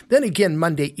 p.m. Then again,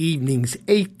 Monday evenings,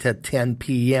 8 to 10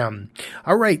 p.m.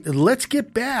 All right, let's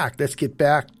get back. Let's get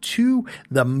back to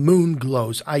the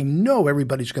Moonglows. I know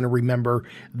everybody's going to remember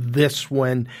this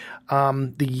one.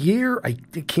 The year, I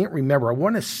can't remember. I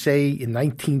want to say in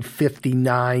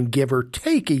 1959, give or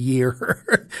take a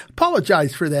year.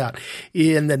 Apologize for that.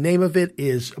 And the name of it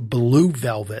is Blue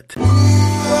Velvet.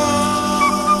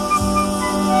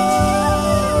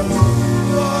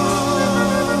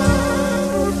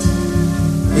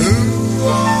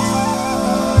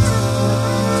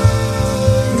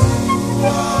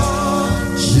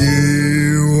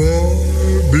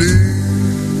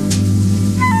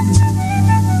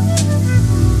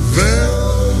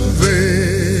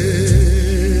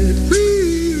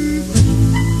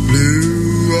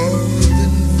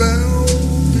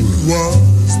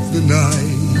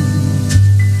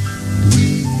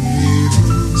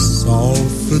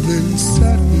 Than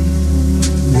satin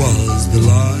was the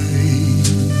light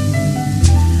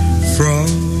from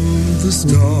the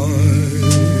start.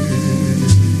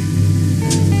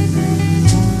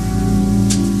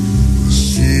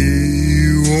 She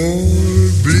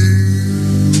wore blue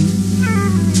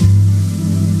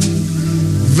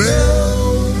velvet,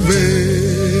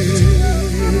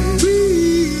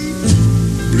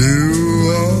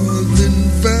 bluer than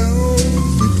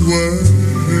velvet were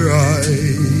her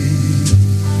eyes.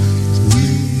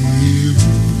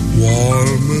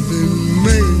 Warmer than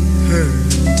May, her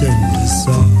tender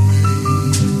side.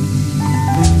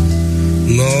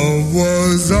 Love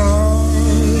was ours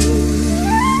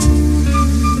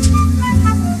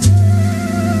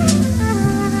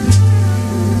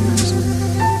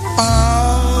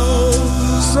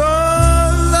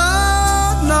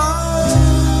alive now,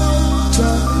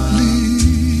 tightly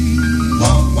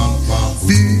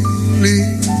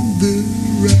feeling the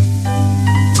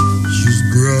raptures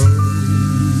grow.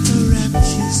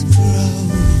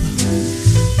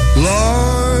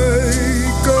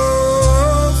 Like a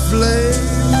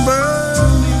flame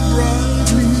burning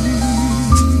brightly,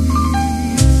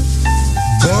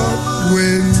 but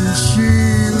when she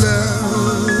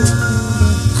left,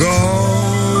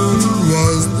 gone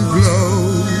was the glow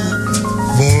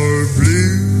for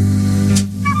blue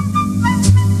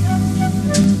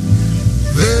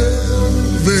velvet.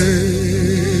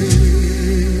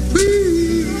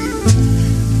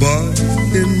 But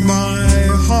in my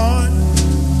heart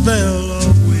there'll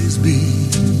always be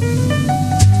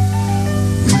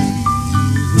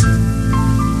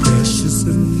precious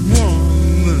and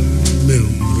warm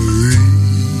memory.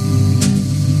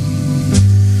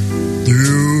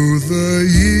 Through the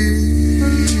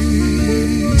years,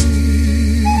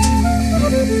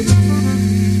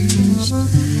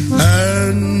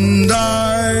 and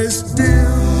I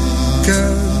still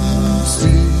can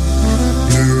see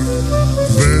blue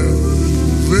velvet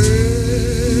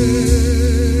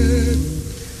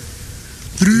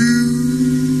through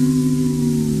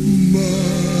my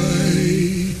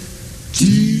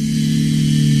tears.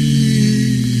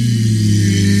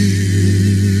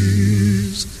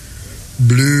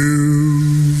 Blue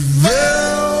velvet.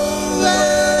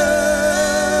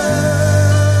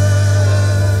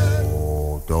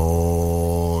 Do,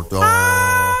 do, do.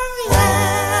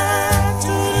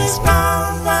 To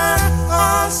discover a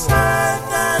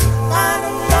certain kind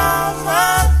of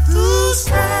lover to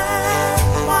set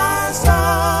my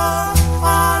soul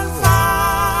on fire.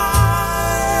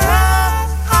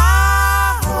 I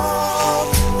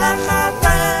hope and I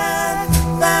pray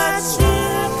that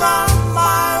she'll come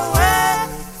my way,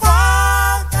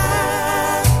 forget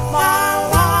my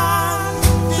one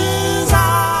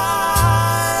desire.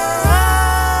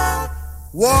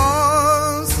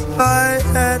 Once I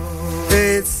had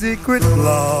a secret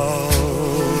love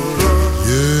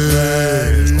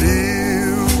that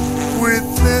lived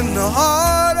within the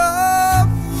heart of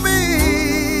me.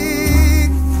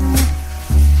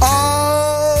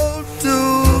 All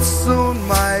too soon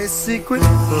my secret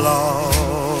love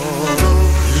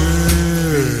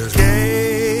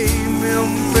became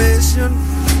impatient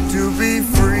to be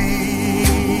free.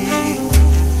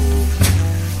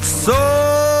 So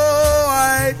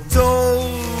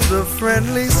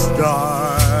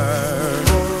dark.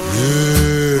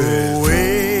 The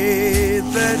way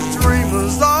that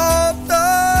dreamers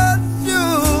often do.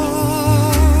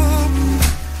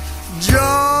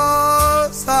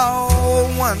 Just how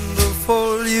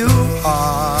wonderful you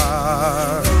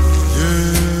are.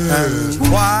 And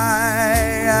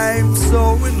why I'm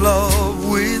so in love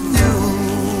with you.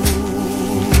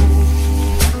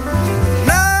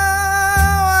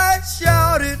 Now I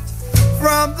shout it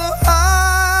from the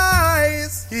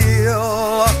highest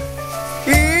hill,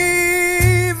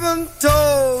 even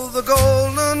told the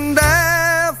golden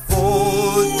daffodil.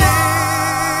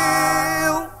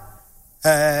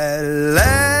 At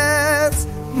last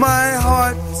my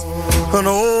heart's an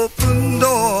open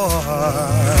door.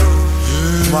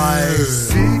 My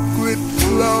secret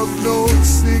love, no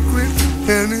secret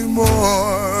anymore.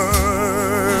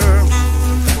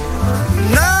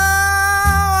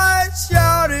 Now I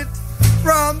shout it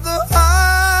from the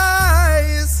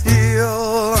highest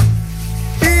hill,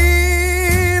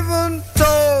 even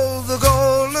told the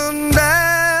golden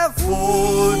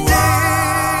daffodil.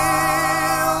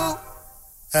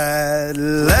 At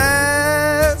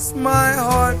last my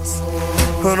heart's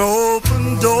an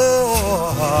open door.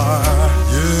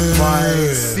 My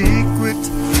secret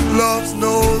love's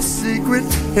no secret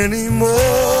anymore.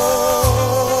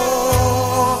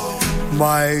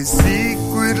 My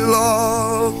secret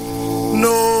love,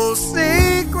 no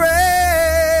secret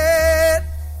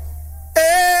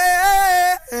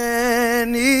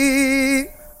anymore.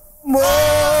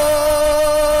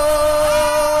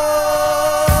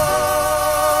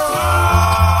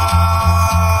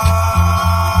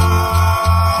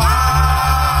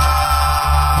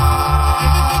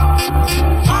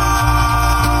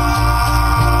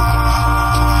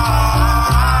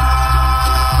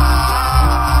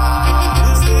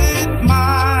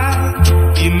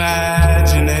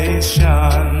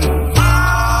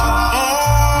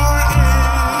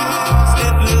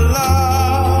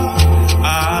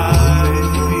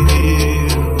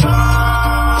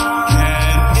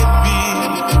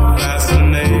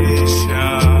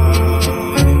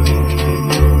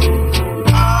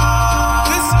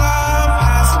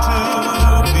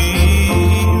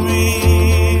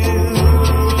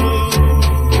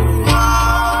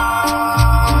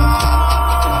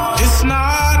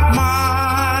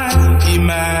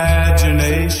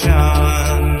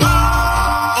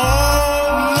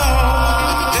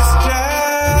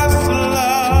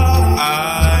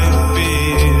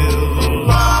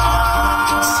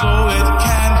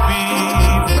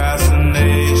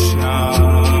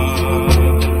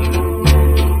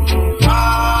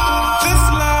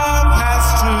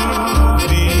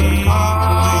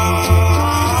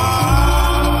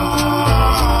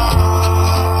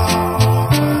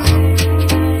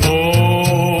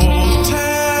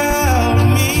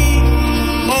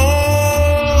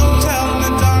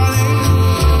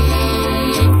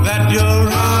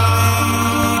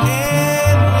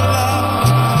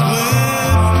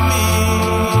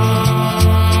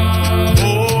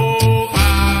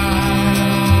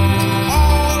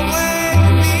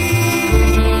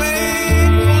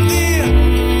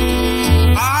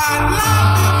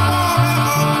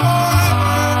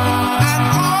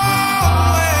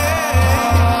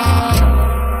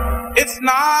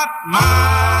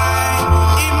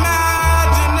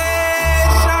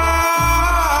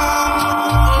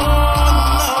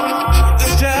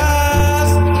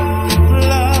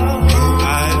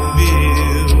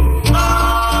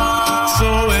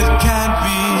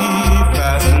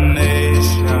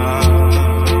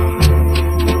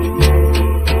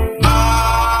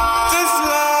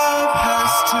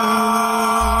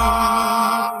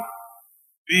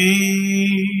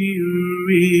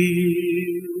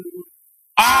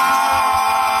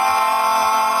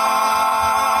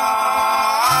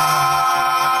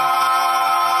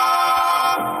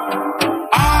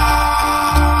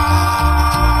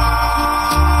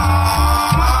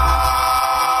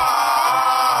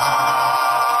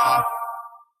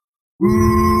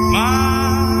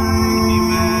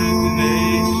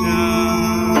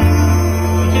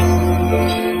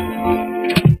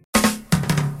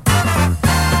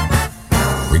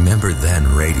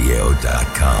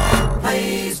 RememberThenRadio.com.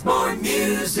 Plays more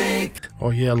music.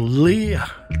 Oh yeah, Leah.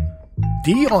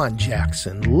 Deion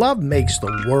Jackson. Love makes the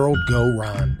world go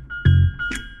round.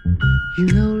 You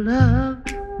know love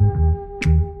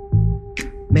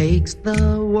makes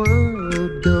the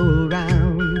world go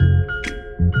round.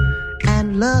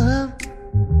 And love,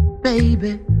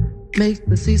 baby, makes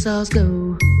the seesaws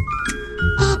go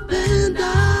up and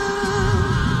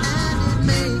down. And it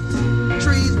makes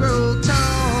trees grow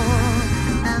tall.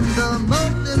 And the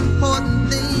most important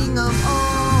thing of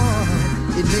all,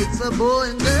 it makes a boy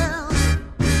and girl,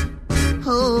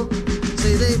 oh,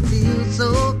 say they feel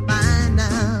so fine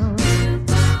now.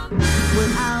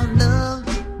 Without love,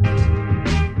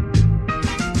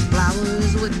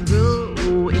 flowers wouldn't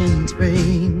grow in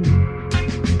spring.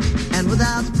 And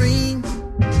without spring,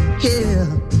 yeah,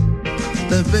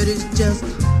 the birdies just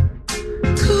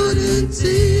couldn't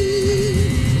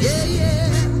sing. Yeah,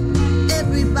 yeah,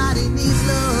 everybody needs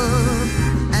love.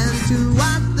 And to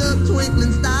watch the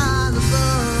twinkling stars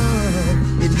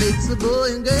above, it makes a boy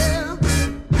and girl,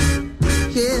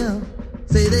 yeah,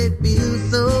 say they feel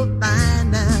so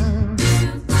fine now.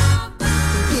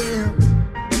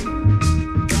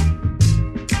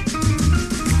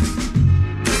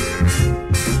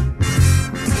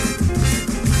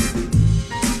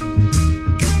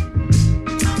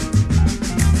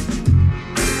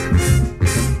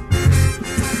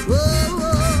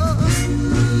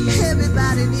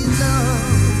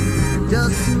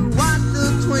 Just to watch the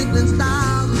twinkling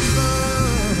stars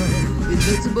above, it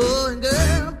makes a boy and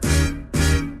girl,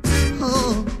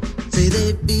 oh, say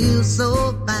they feel so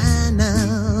fine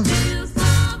now.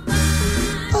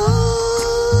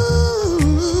 Oh,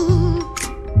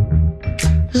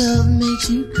 love makes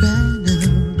you cry now.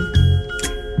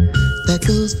 That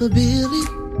goes for Billy,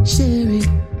 Sherry,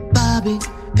 Bobby,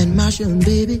 and Marsha and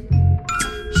baby,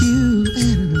 you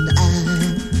and I.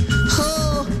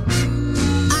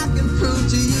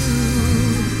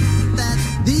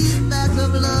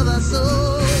 Love are so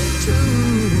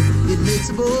true. It makes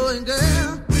a boy and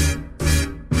girl,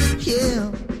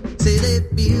 yeah, say they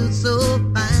feel so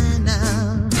fine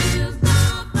now.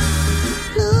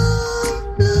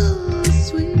 Love, love,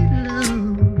 sweet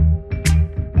love.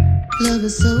 Love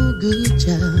is so good,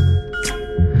 child.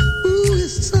 Ooh,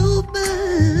 it's so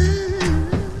bad.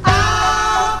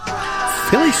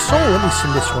 Philly Soul, let me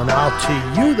send this one out to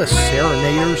you, the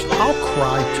Serenaders. I'll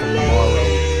Cry Tomorrow.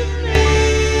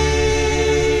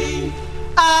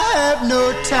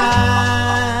 No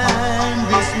time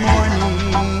this morning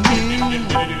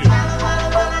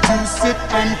to sit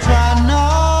and cry,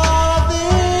 nor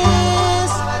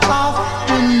this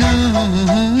afternoon.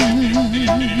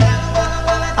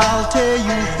 I'll tell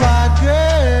you why,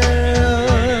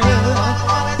 girl,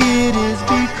 it is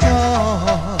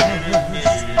because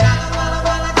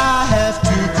I have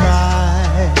to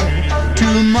cry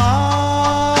tomorrow.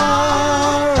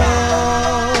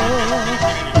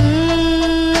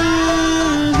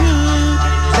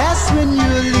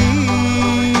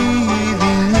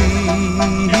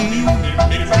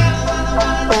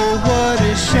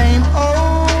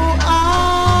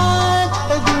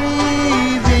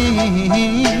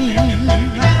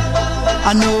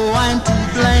 I know I'm to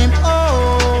blame, oh,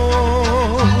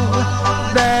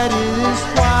 that is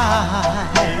why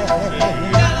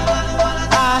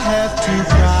I have to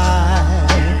cry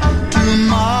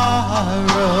tomorrow.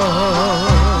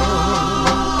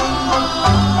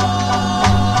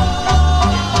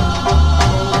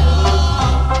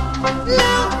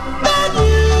 Now that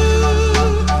you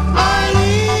are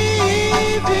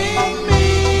leaving me,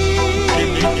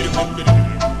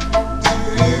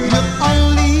 the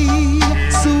only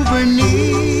souvenir.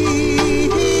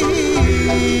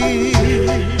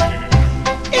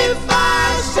 If I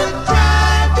should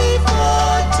cry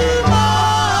before tomorrow,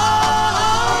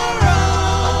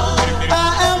 I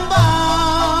am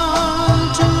bound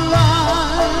to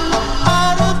run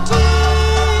out of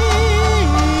tears.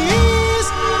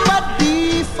 But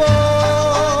before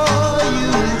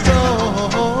you go,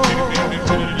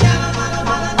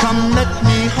 come let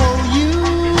me hold you.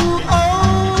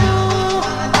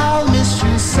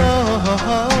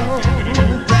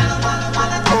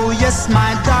 Oh yes,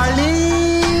 my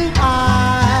darling, I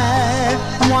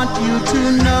want you to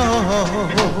know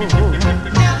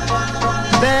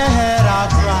that I'll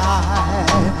cry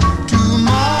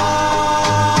tomorrow.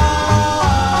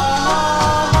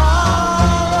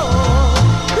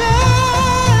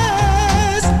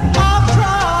 Yes, I'll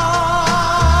cry.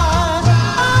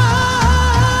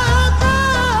 I'll cry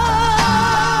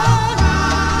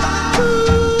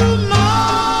tomorrow.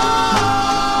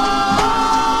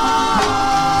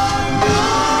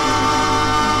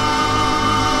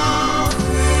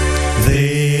 The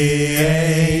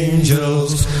angel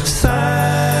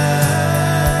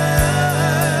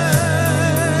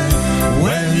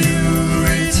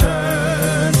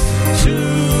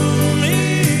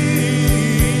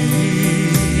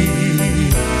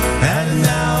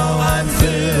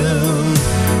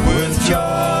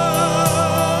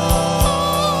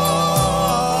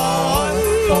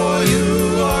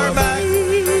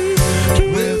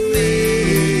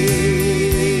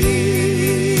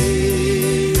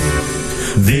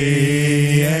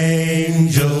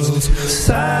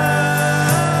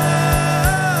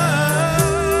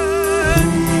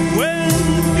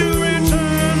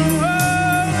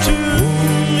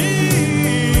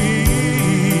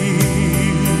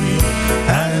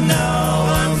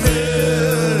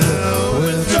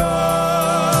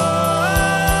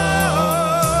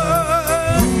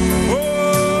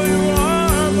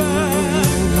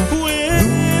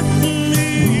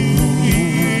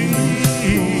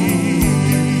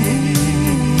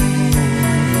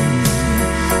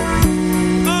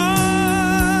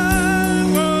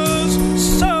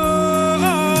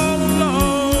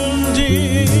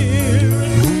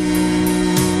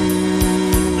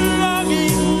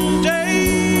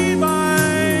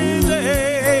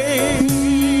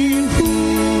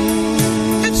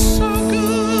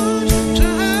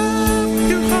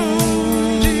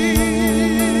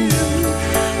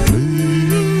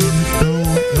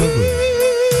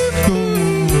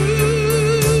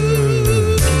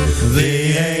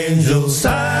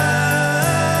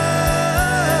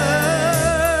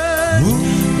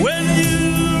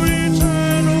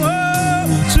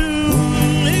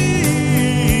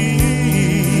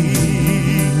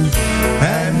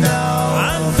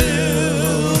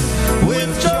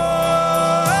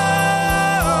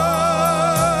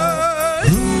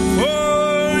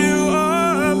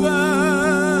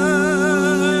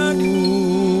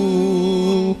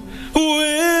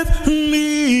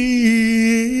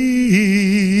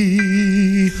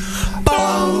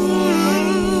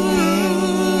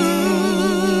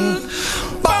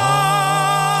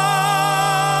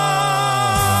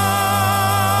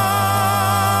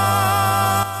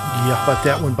about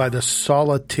that one by the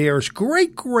Solitaires?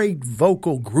 Great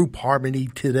vocal group harmony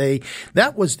today.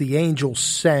 That was The Angels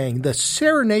Sang. The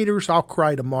Serenaders, I'll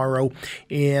Cry Tomorrow.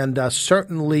 And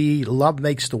certainly Love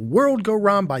Makes the World Go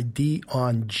Round by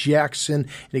Dion Jackson.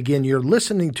 And again, you're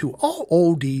listening to all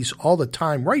oldies all the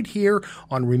time right here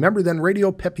on Remember Then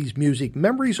Radio, Pepe's Music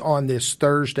Memories on this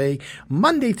Thursday,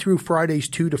 Monday through Fridays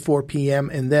 2 to 4 p.m.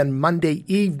 and then Monday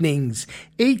evenings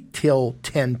 8 till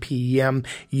 10 p.m.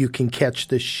 You can catch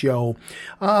the show.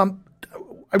 I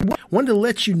wanted to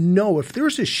let you know if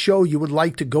there's a show you would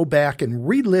like to go back and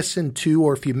re-listen to,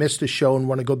 or if you missed a show and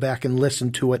want to go back and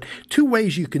listen to it, two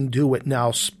ways you can do it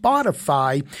now.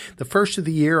 Spotify, the first of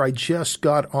the year, I just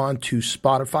got onto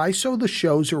Spotify, so the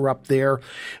shows are up there.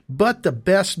 But the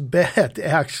best bet,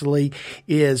 actually,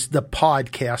 is the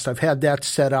podcast. I've had that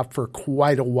set up for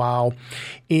quite a while.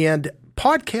 And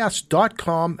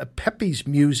podcast.com, Pepe's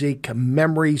Music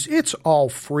Memories. It's all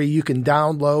free. You can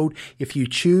download if you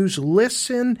choose,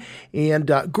 listen,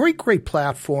 and great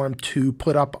platform to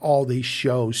put up all these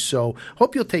shows. So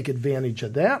hope you'll take advantage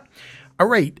of that. All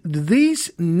right,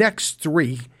 these next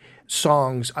three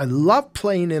songs I love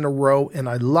playing in a row, and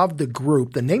I love the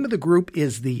group. The name of the group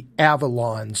is the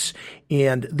Avalons,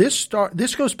 and this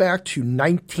goes back to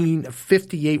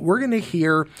 1958. We're going to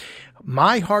hear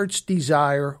My Heart's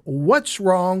Desire, What's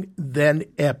Wrong, then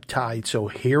Ebb Tide. So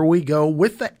here we go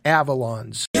with the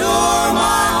Avalons. You're my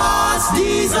heart's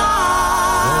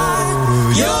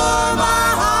desire. You're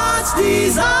my heart's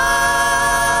desire.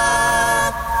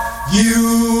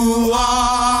 You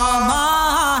are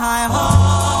my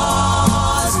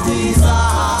heart's desire.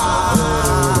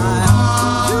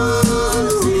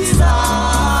 Desire,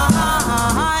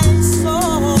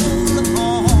 soul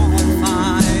on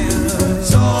fire.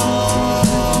 So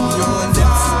your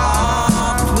lips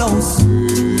are close to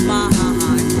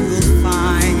mine, you'll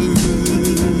find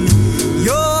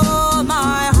you're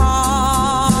my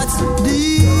heart's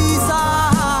desire.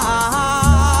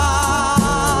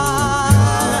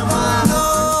 No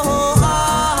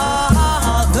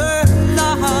other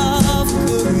love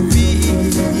could be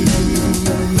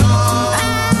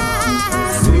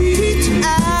as sweet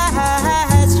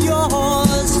as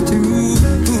yours to me.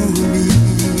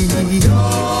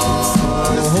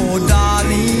 Oh,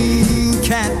 darling,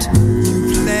 can't you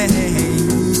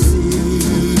plainly see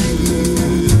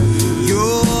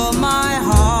you're my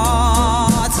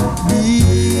heart's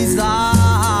desire?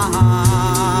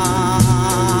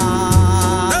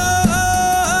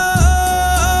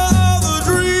 The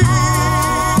dream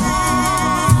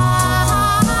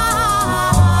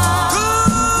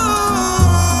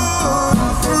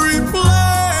could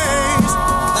replace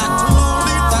that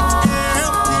lonely, that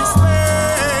empty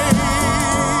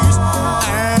space,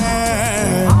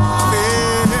 and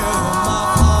fill my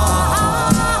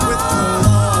heart with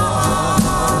love.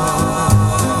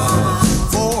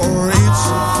 For it's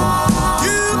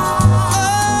you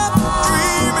I'm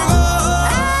dreaming of.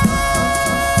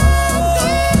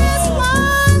 There's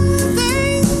one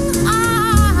thing I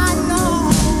know,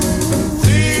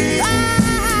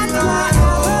 that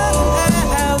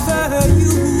wherever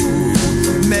you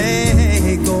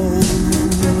may go,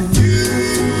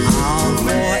 I'll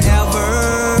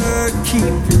forever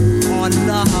keep on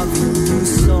loving you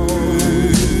so.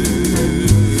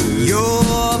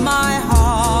 You're my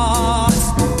heart's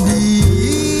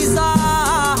desire.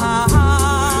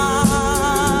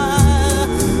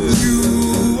 You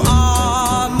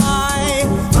are my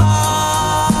heart's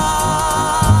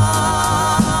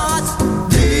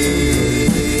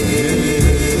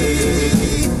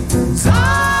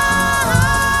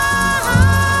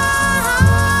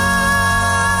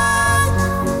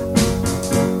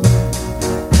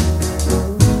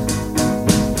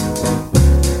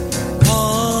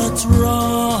What's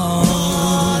wrong?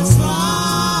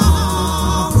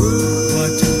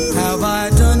 What have I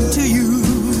done to you?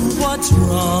 What's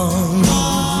wrong?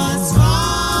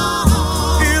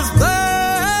 Is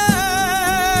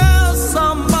there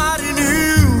somebody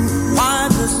new? Why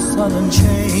the sudden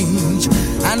change?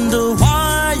 And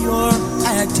why you're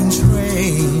acting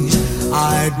strange?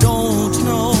 I don't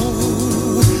know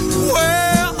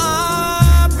where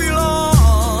I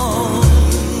belong.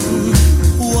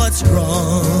 What's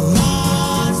wrong?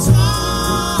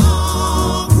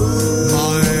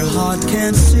 My heart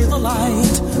can't see the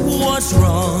light. What's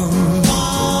wrong?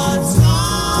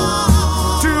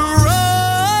 Two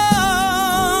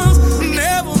wrongs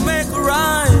never make a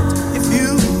right. If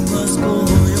you must go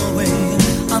your way,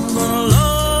 I'm gonna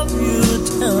love you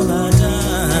till I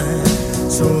die.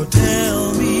 So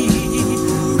tell me,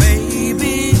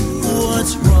 baby,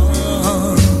 what's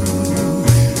wrong?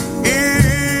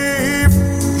 If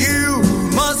you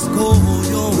must go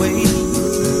your way,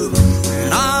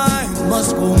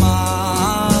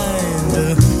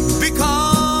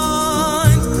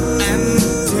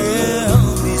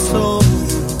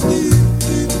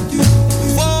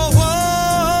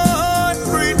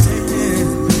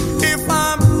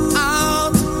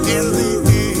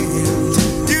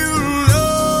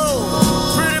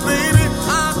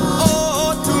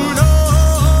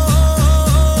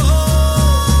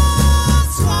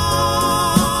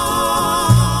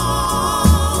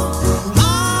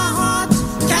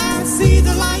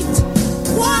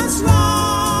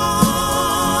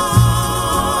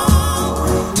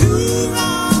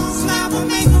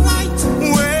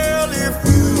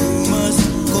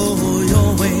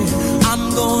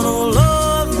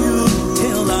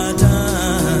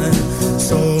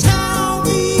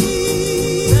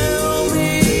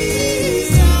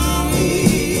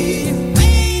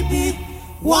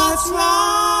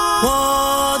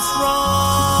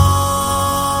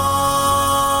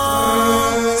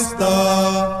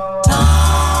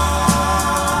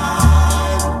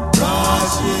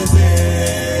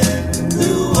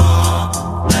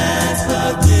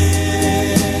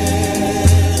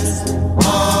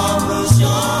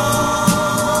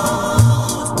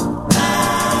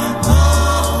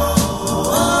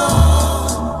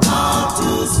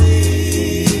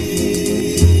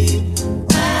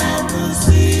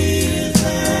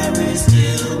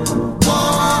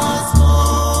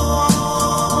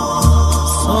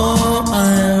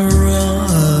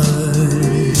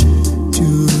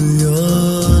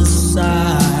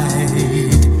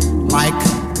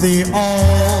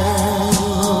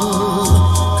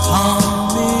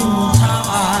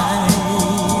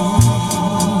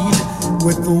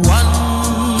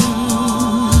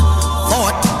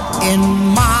 in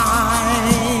mind.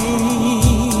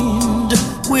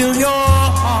 Will your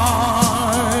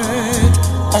heart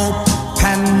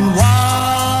open wide?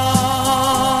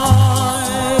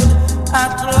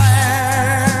 At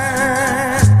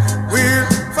last we're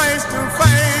face to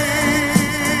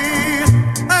face,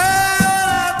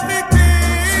 and we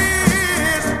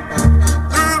kiss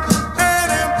through an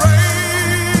embrace.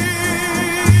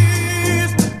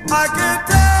 I can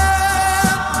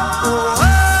tell, oh, I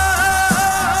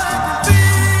can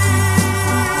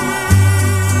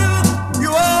feel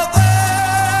you are there.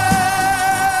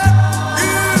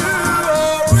 You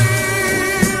are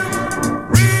real,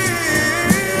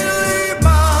 really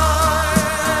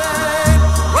mine.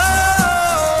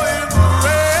 Whoa, in the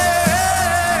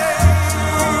rain,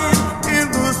 in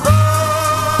the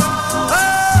sun,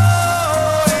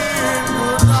 oh, in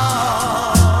the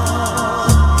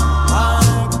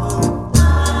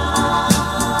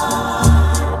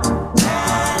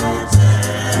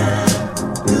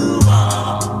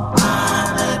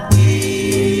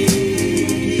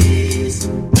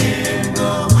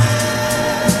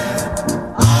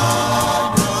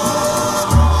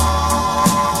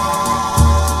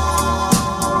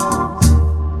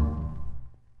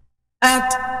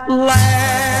At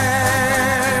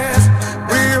last,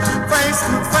 we're face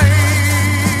to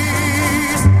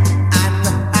face, and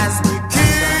as we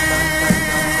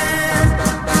kiss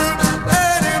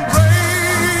and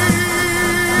embrace,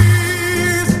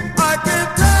 I can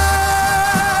tell,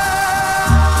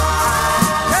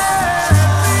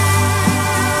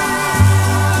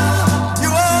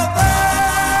 you are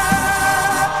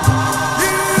there,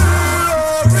 you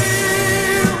are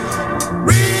real,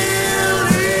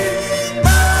 really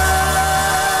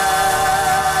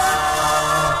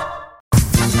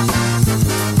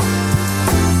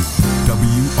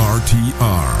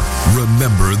WRTR,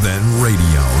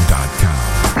 RememberThenRadio.com.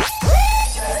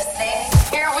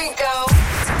 Here we go.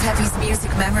 Peppy's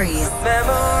Music Memories.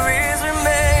 Memories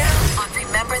remain. On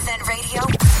Remember Then Radio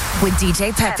with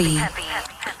DJ Peppy.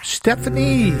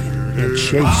 Stephanie and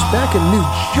Chase back in New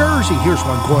Jersey. Here's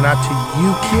one going out to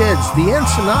you kids. The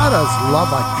Ensenadas, Love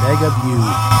I Beg of You.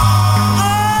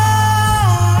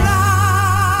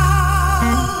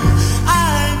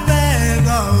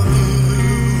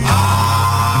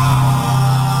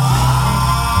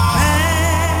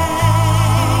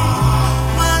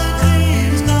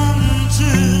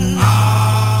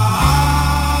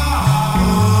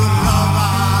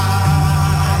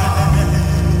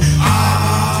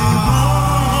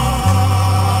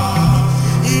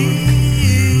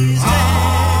 Easy.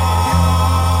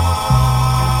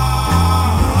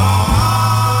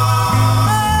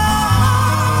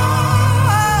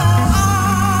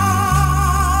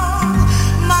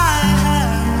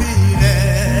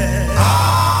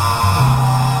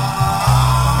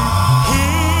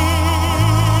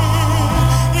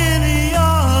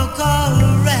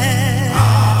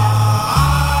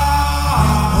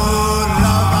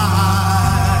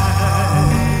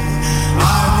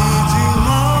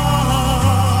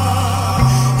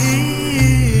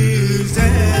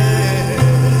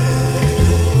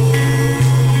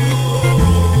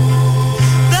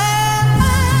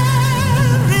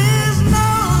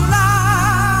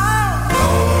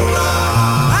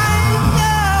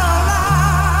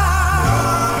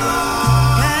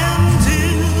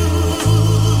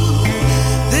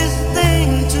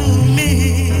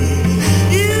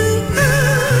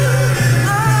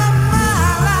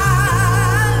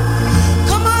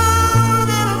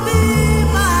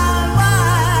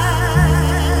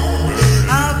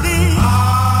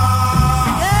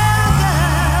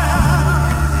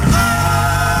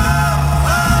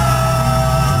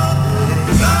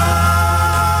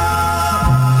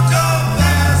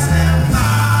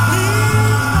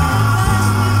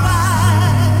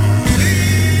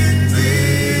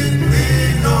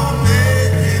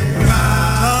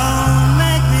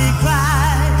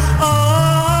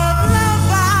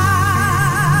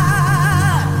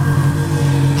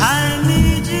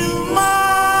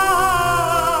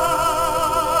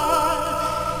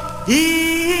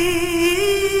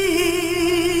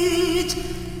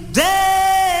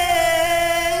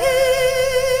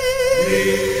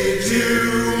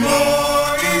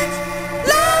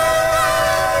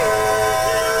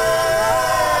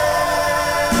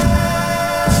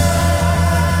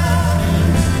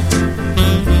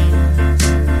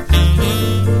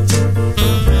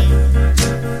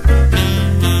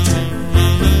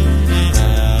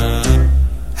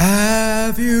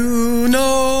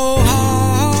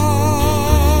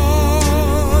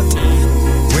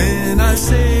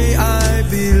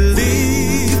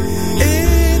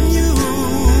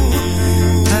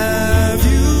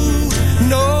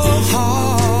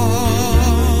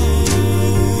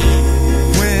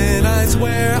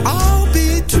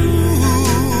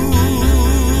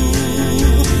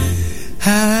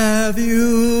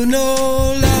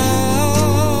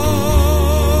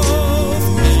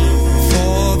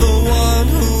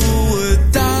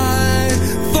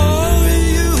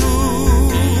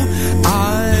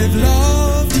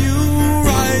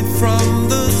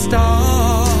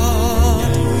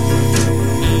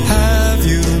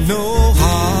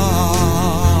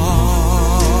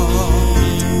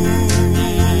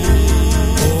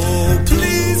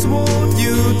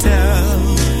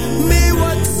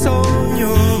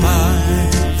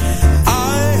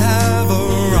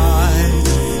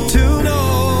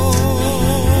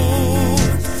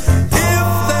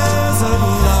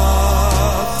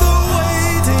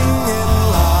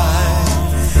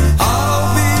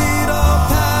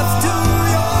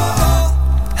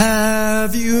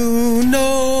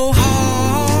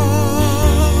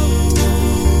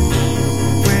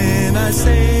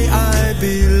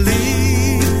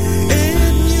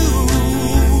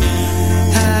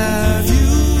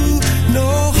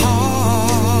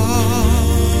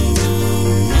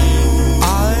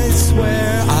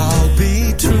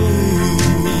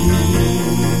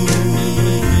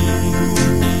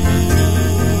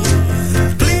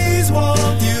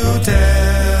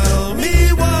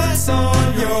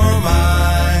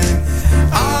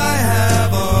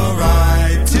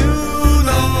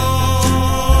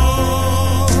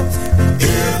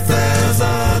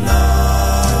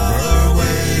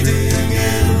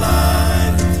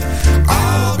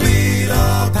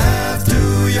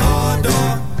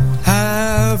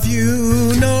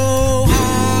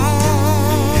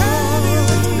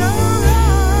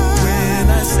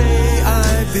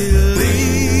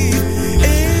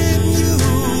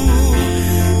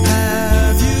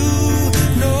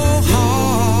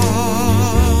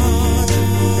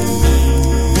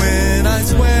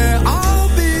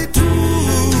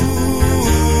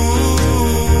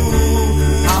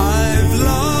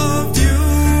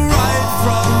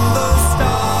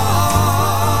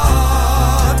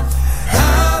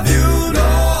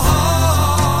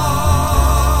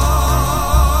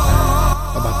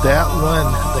 That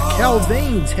one, the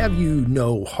Calvains, Have You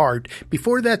No Heart.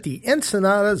 Before that, the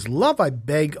Ensenadas, Love I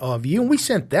Beg of You. And we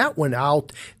sent that one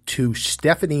out to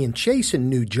Stephanie and Chase in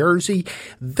New Jersey.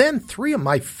 Then three of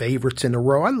my favorites in a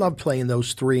row. I love playing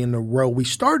those three in a row. We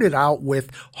started out with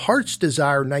Heart's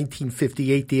Desire,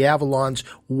 1958, the Avalons,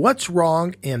 What's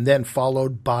Wrong, and then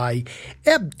followed by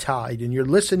Ebb Tide. And you're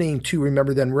listening to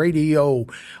Remember Then Radio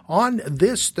on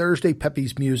this Thursday,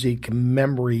 Pepe's Music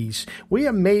Memories. We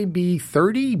have maybe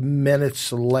 30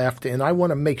 minutes left, and I want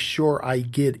to make sure I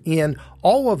get in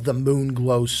all of the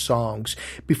Moonglow songs.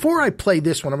 Before I play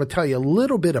this one, I'm going to tell you a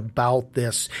little bit about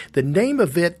this. The name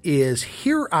of it is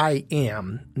Here I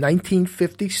Am,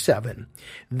 1957.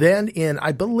 Then in,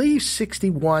 I believe,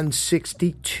 61,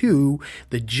 62,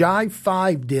 the Jive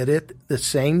 5 did it, the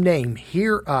same name,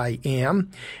 Here I Am.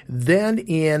 Then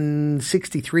in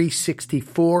 63,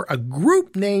 64, a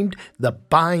group named The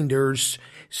Binders,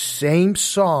 same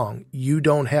song, You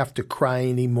Don't Have to Cry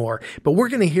Anymore. But we're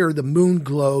going to hear the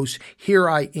Moonglows, Here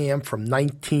I Am from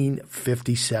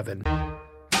 1957.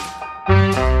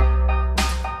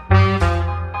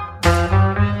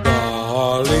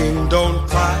 Darling, don't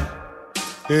cry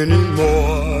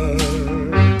anymore.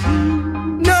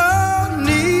 No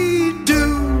need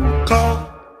to call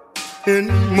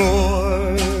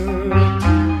anymore.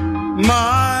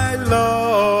 My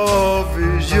love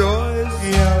is yours,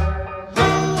 yeah,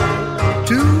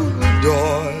 to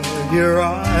adore. Here I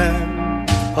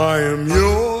am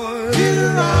yours.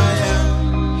 Here I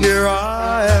am, here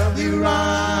I am, here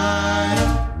I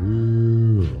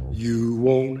am. You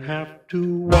won't have to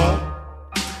walk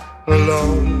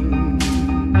alone.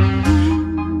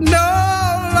 No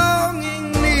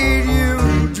longing need you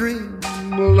dream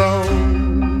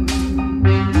alone.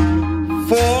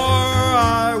 For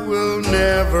I will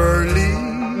never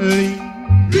leave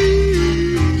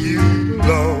you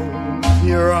alone.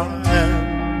 Here I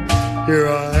am, here I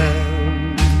am.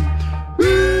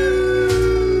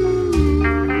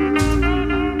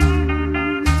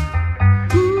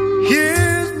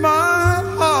 Here's my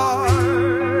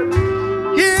heart,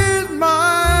 here's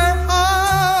my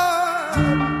heart.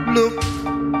 Look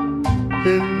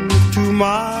into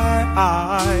my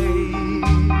eyes.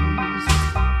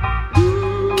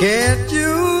 Can't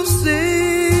you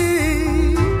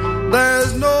see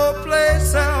there's no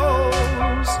place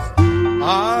else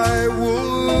I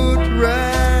would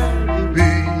rather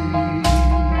be?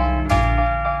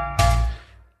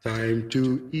 Time to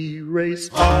erase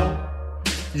all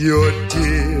your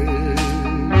tears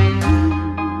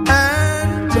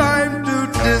and time to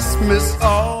dismiss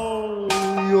all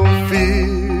your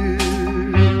fears.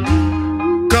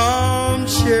 Come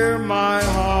share my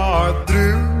heart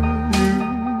through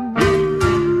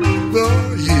the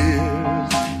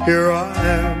years. Here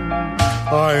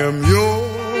I am yours.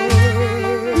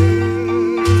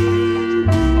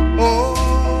 Oh,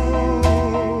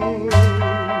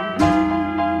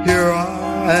 here I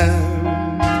am.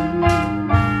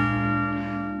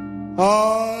 I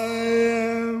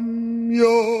am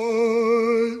yours.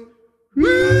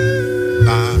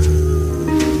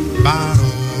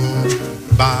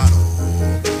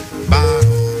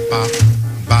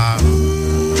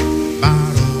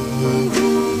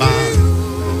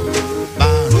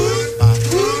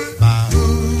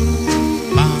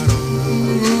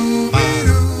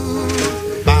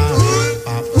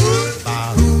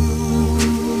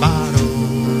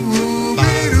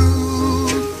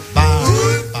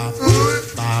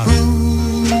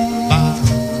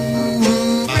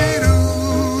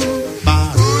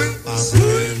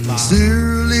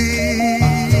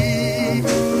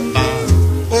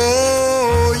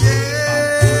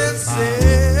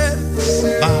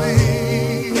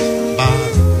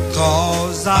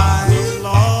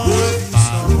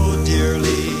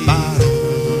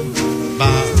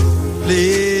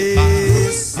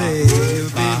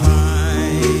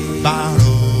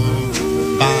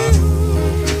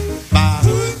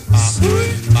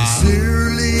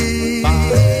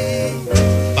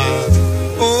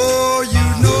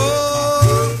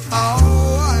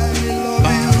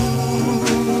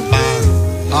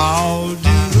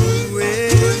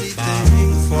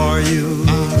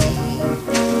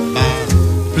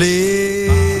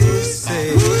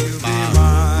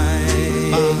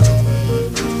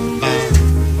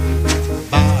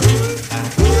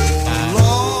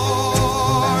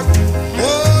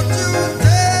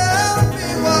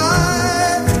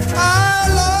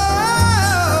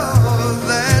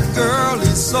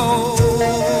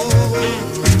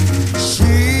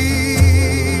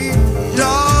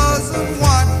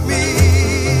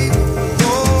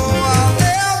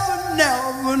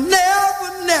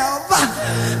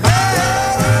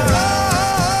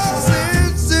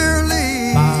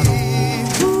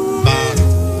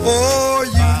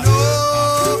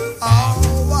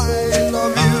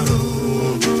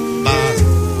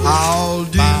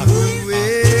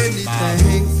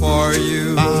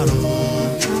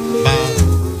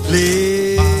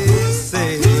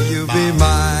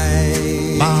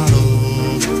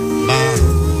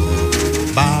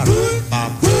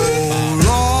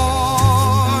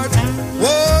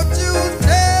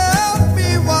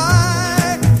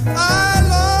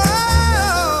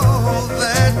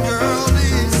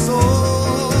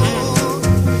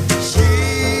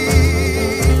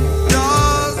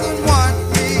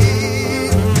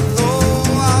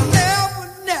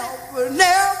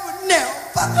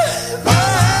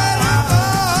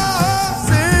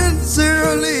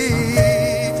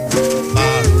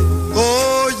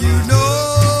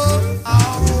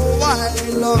 I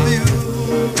love you.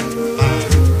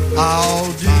 I'll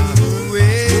do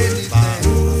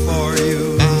anything for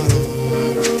you.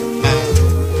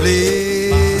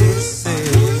 Please say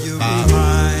you'll be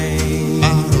mine.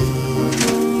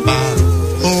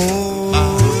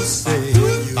 Oh, say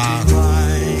you'll be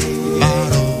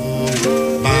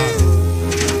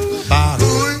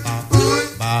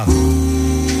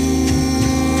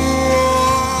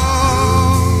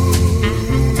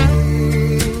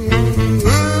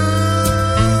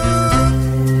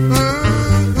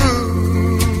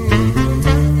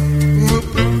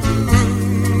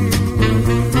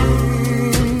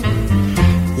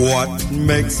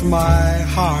makes my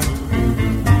heart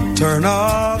turn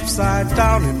upside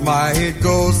down and my head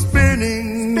goes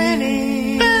spinning,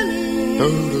 spinning,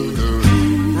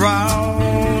 spinning,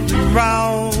 round and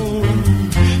round.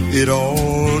 It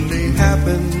only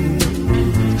happens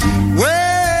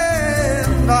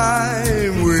when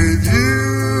I'm with you.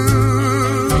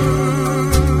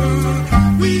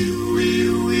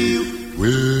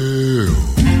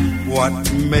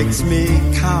 What makes me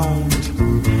count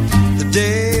the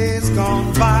days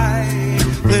gone by,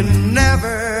 then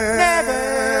never,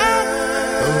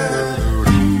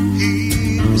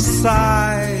 heave a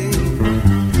sigh.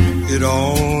 It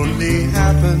only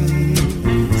happens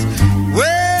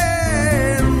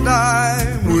when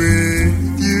I'm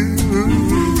with you.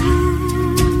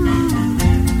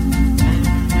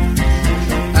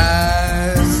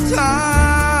 As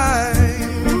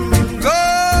time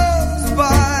goes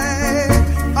by,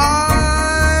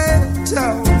 I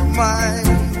tell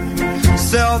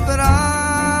myself that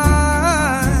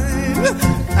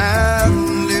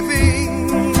I'm living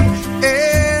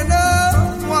in a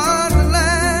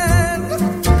wonderland.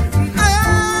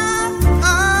 I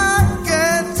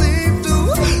can't seem to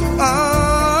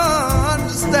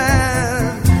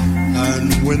understand.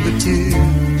 And when the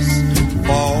tears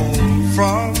fall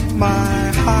from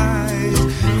my eyes,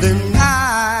 then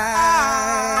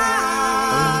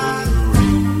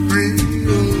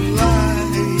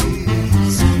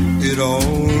it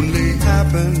only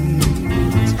happens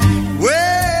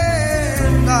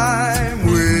when I'm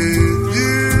with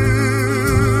you.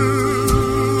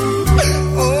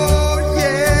 Oh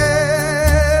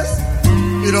yes,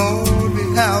 it only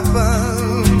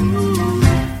happens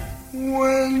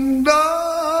when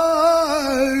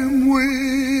I'm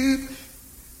with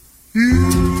you.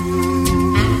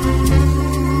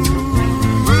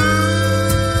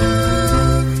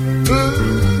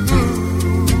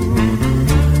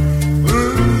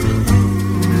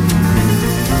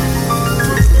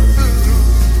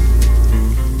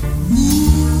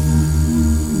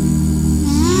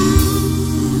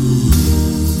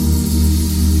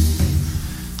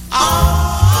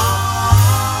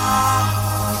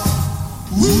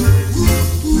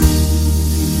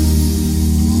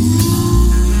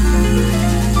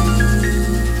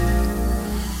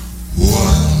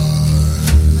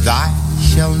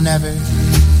 Never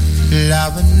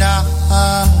love another.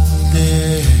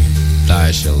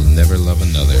 I shall never love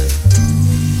another.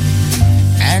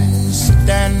 And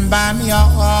stand by me all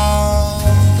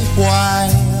the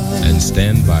while. And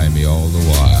stand by me all the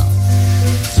while.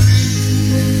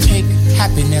 Take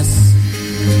happiness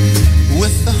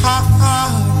with the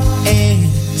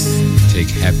heartaches. Take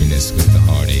happiness with the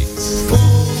heartaches.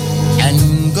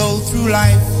 And go through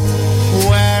life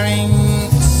wearing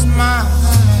a smile.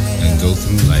 And go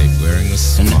through life wearing a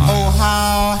smile. And oh,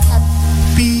 how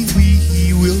happy we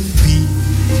will be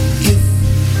if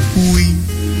we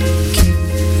keep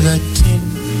the 10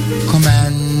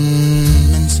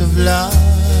 commandments of love.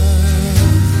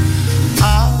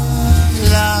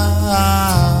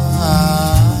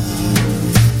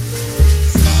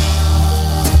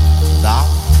 Thou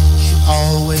should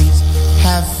always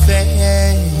have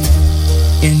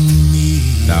faith in me.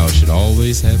 Thou should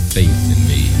always have faith in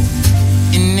me.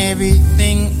 In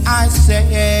everything I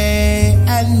say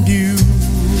and do.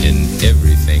 In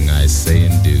everything I say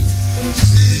and do.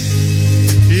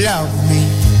 Love me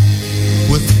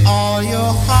with all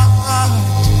your heart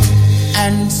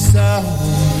and soul.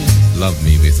 Love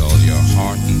me with all your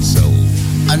heart and soul.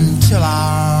 Until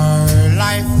our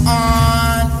life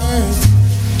on earth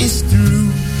is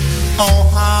through. Oh,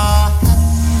 how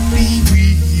happy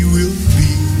we will be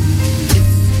if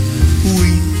we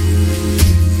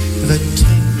keep the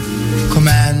 10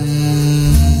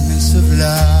 commandments of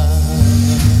love.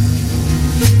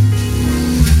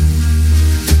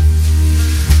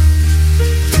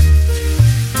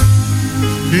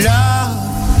 Love,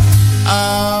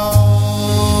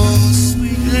 oh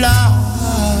sweet love,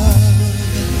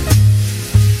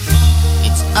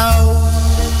 it's oh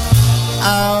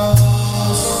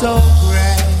so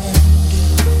grand.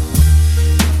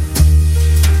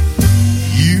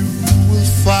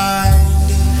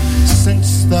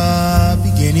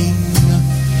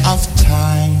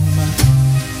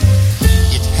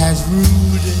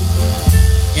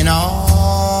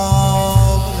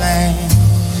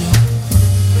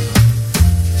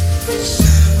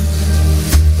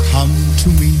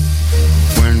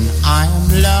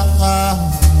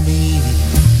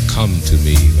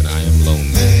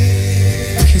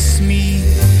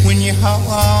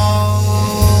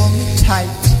 hold me tight.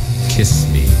 Kiss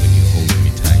me when you hold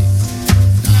me tight.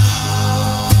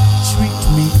 Treat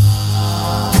me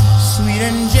sweet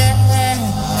and gentle.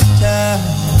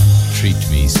 Treat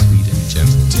me sweet and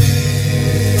gentle.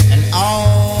 And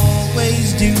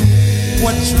always do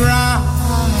what's right.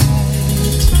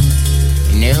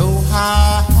 Know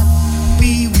how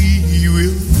happy we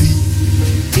will be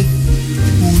if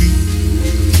we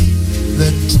keep the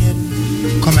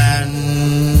 10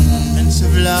 commandments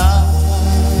of love.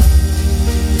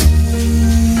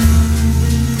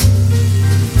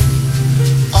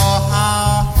 Oh,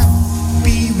 how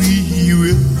happy we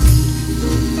will be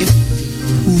if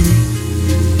we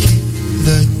keep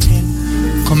the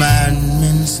 10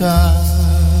 commandments of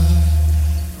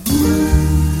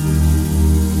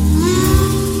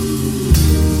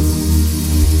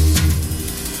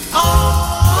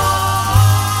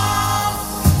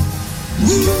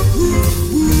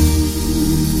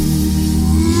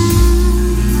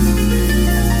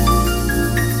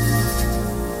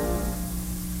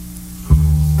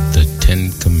The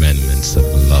 10 Commandments of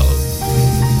Love.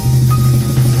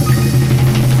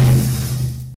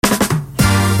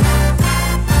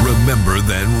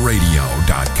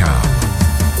 RememberThenRadio.com.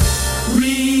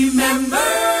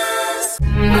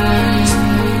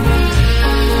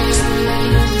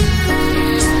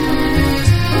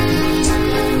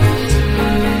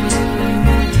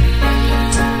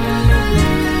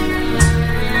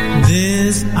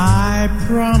 This I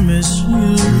promise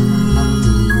you,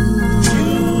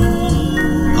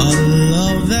 a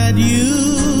love that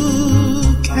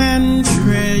you can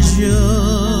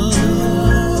treasure,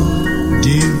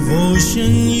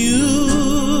 devotion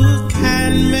you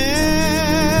can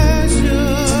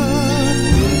measure.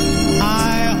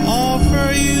 I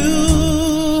offer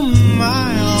you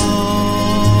my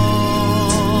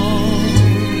all.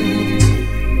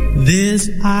 This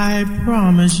I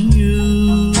promise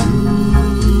you.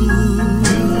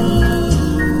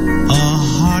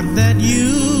 That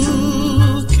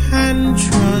you can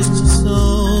trust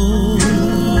so,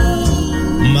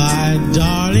 my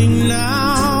darling.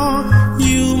 Now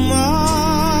you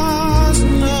must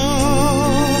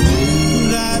know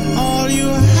that all you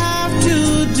have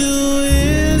to do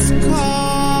is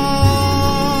call.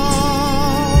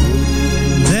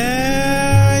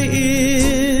 There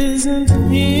isn't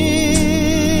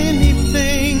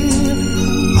anything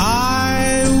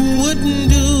I wouldn't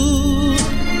do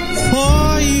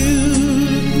for you,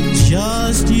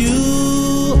 just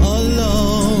you alone.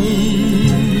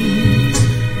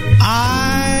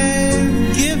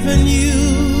 I've given you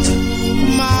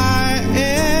my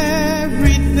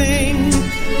everything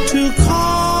to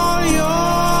call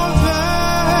your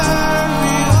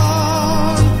very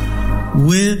own.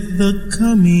 With the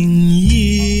coming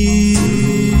years,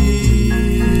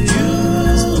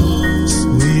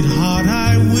 sweetheart,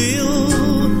 I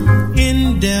will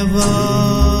endeavor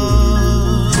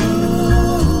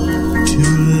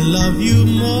love you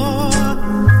more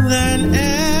than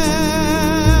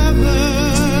ever,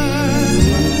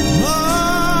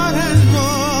 more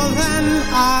than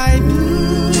I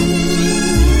do.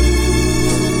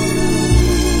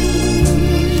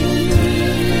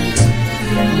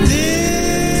 This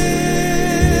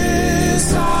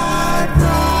I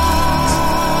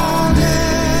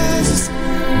promise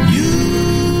you.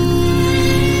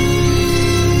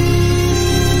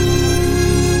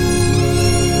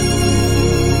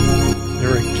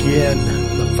 Again,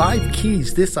 the 5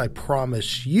 keys, this I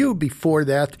promise you. Before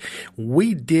that,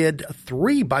 we did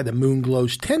 3 by the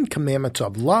Moonglows, 10 Commandments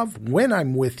of Love, When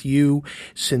I'm With You,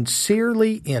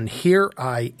 Sincerely, and Here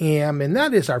I Am. And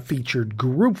that is our featured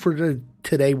group for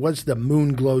today, was the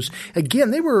Moonglows.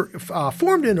 Again, they were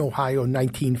formed in Ohio in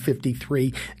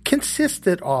 1953,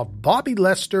 consisted of Bobby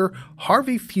Lester,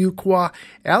 Harvey Fuqua,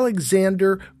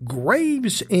 Alexander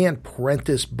Graves, and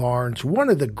Prentice Barnes, one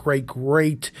of the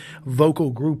great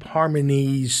vocal group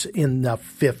harmonies in the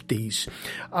 50s.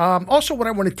 Also, what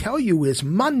I want to tell you is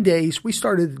Mondays, we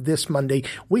started this Monday,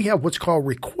 we have what's called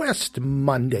Request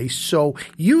Monday. So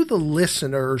you, the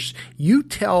listeners, you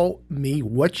tell me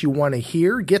what you want to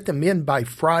hear, get them in by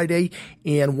Friday,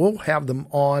 and we'll have them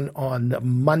on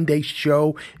Monday's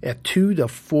show at 2 to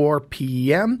 4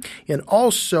 p.m. And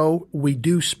also, we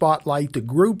do spotlight the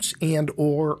groups and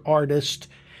or artists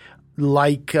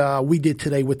like we did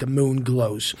today with the Moon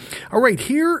Glows. All right,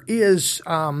 here is,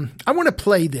 I want to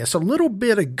play this. A little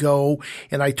bit ago,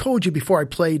 and I told you before I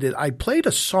played it, I played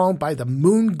a song by the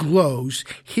Moon Glows,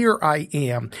 Here I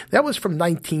Am. That was from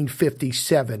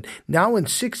 1957. Now in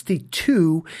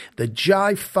 62, the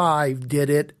Jive 5 did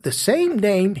it. The same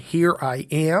name, Here I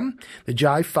Am, the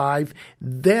Jive 5.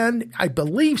 Then, I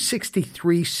believe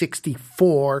 63,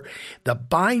 64, the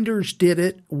Binders did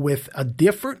it with a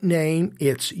different name.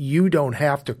 It's You Don't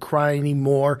Have to Cry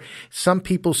Anymore. Some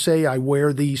people say I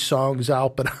wear these songs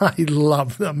out, but I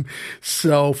love them.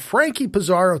 So Frankie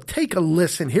Pizarro, take a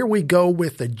listen. Here we go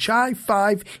with the Jive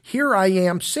 5, Here I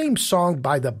Am, same song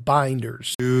by the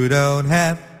Binders. You don't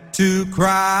have to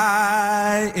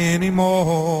cry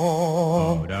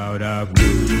anymore. I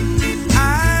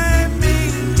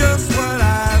mean just what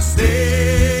I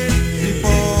said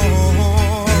before.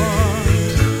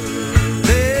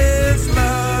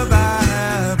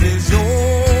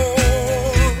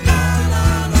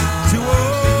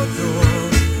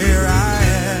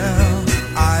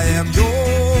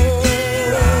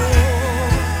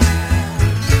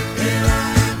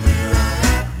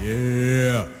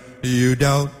 You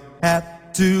don't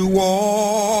have to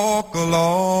walk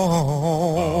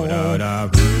alone. I'll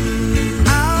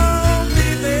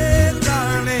be there,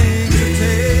 darling, to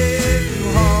take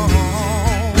you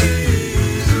home.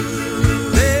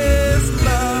 This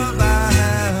love I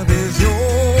have is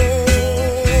yours.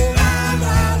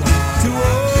 To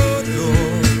hold you,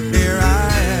 here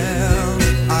I am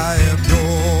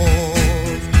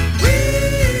yours.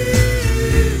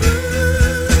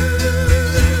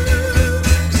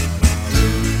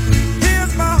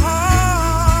 Here's my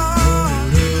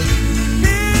heart,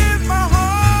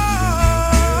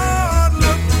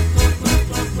 look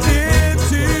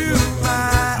into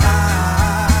my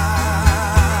eyes.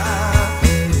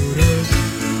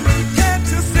 Can't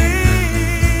you see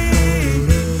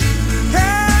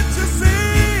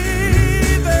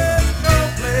there's no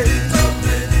place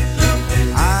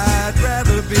I'd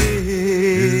rather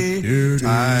be.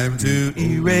 Time to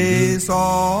erase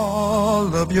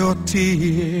all of your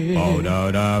tears. And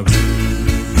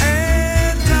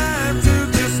time to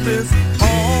dismiss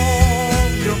all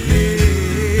your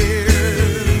fears.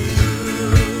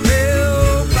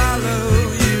 They'll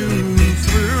follow you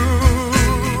through.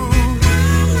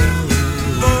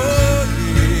 Lord,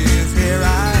 yes, here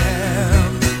I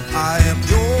am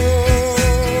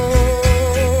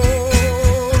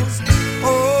yours.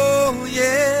 Oh,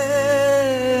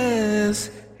 yes,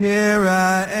 here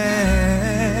I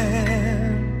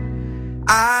am.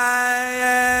 I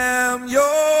am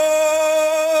yours.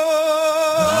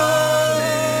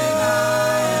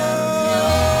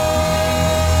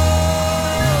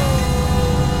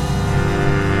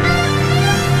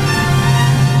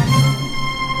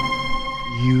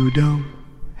 You don't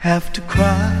have to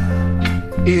cry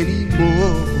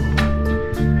anymore.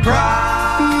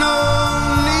 No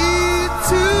need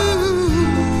to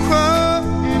cry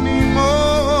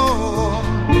anymore.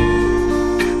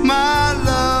 My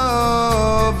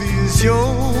love is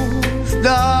yours,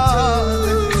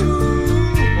 darling.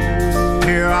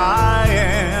 Here I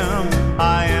am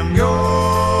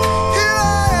yours. Here I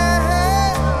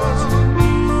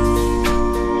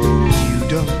am. You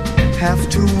don't have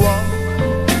to walk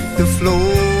the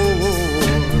floor.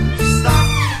 Stop.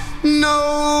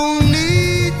 No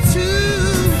need to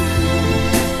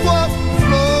walk the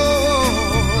floor.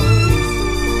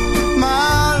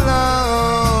 My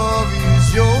love is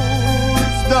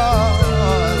yours,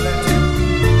 darling.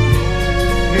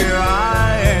 Here I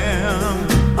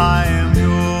am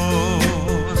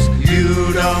yours. You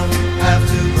don't have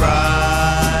to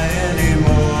cry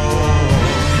anymore.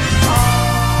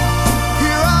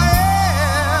 Here I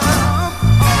am.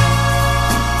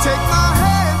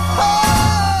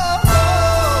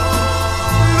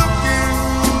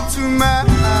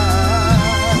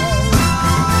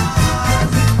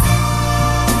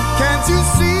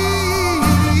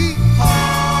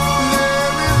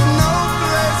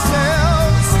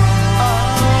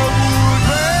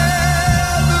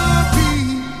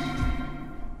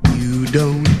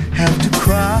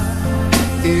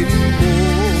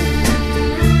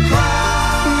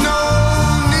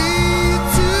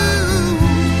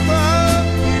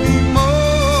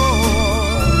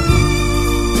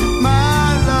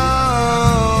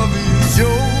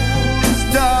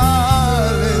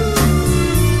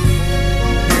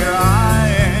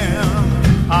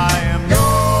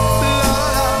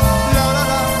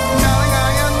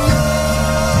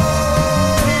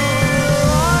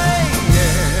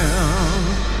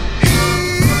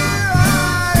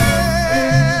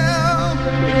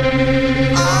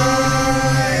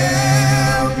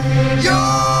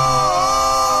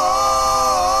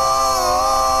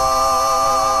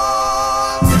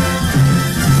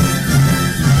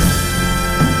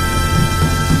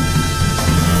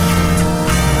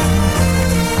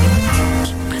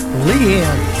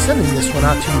 Leanne, sending this one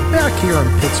out to you back here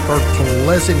in Pittsburgh,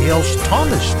 Pleasant Hills,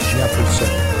 Thomas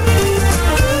Jefferson.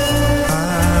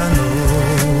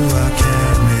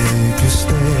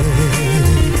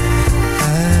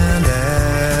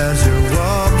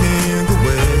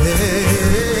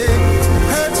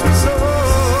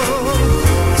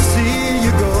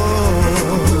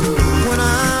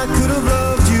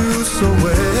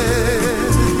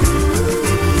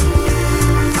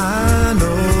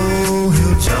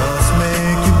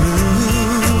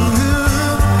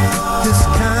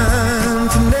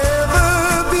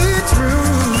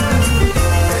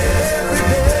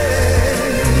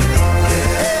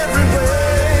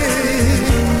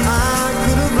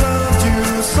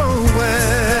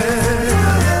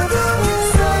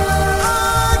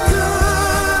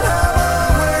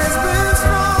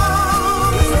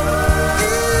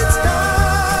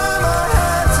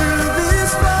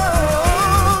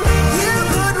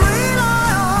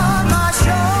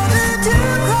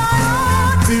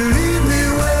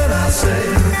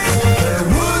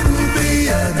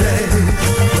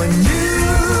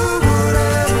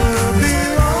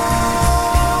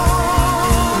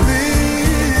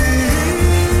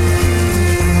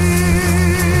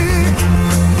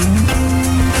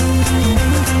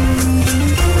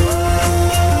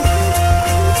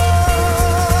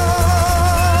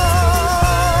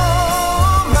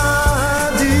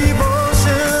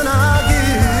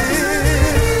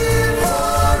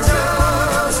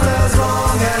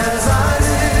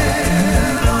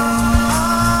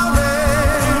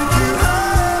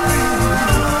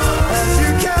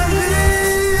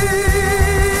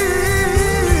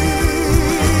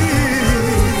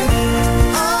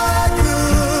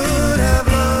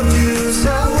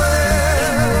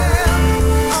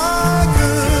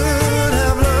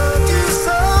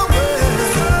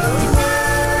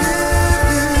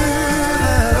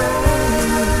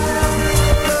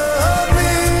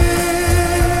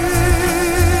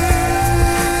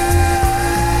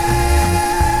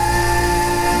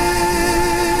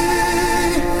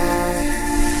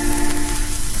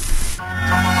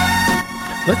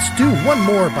 Let's do one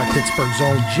more by Pittsburgh's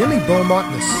own Jimmy Beaumont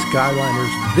and the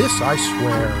Skyliners, This I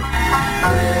Swear.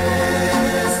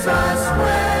 This I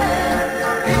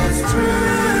swear is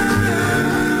true.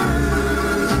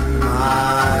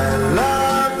 My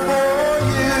love for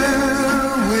you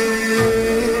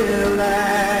will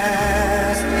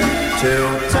last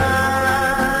till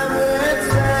time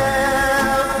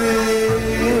itself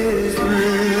is through.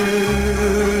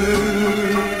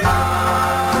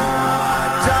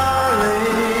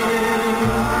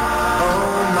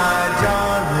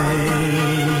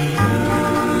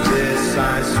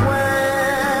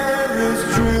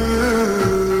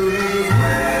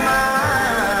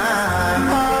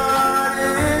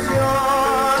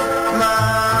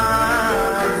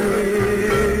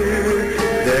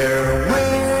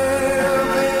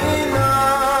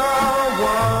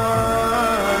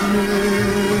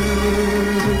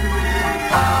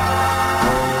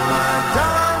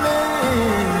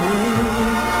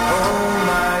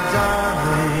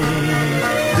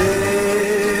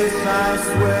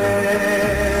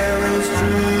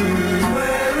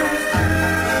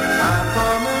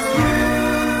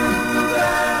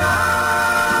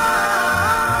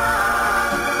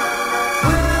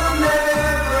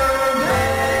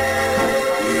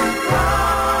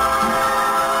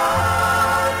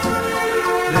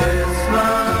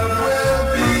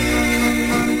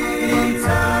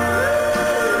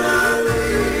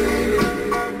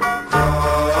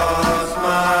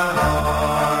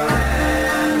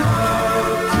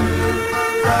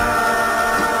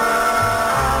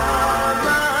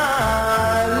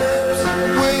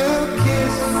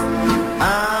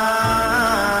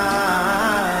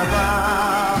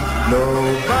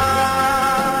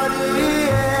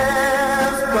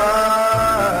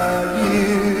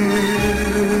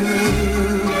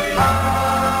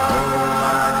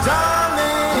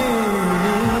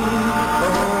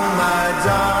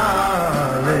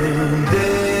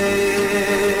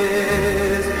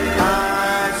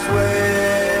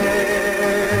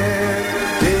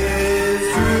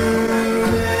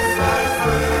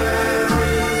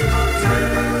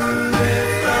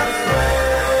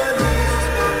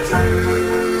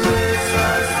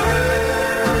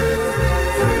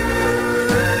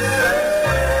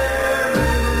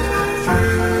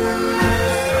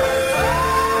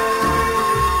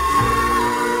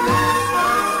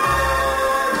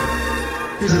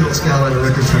 Here's an old Skyliner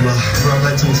record from around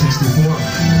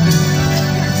 1964.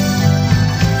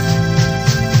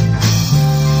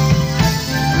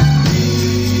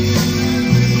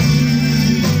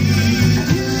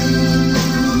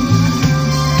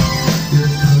 Here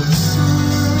comes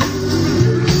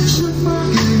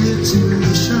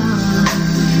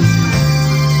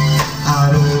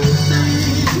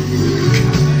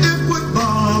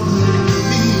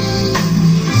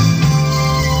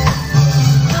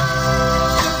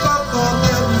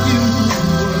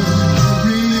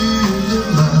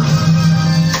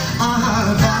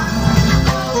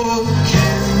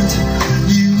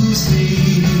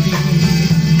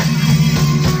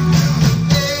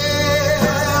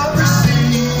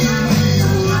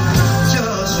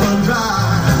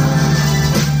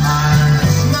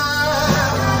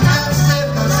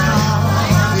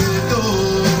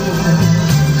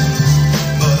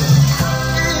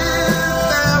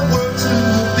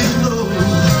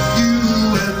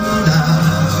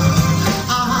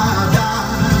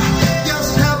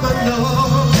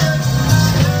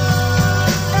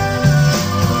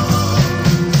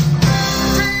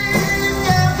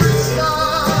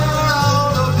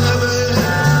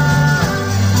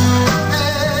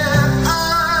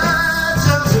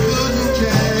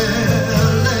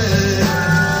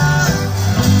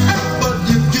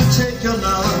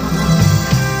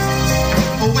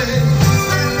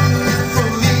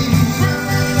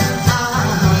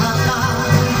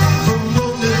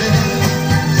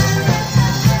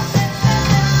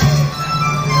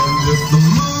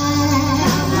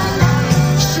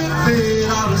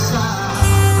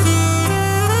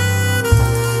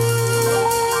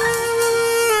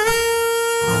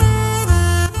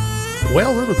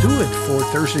that'll do it for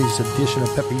Thursday's edition of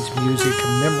Pepe's Music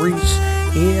Memories.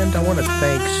 And I want to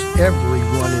thank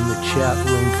everyone in the chat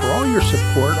room for all your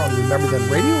support on Remember Then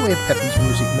Radio and Pepe's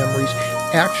Music Memories.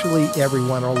 Actually,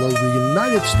 everyone all over the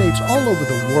United States, all over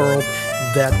the world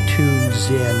that tunes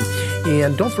in.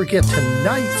 And don't forget,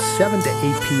 tonight, 7 to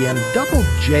 8 p.m., Double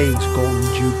J's Golden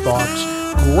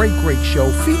Jukebox. Great show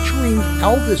featuring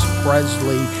Elvis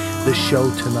Presley, the show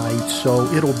tonight. So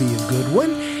it'll be a good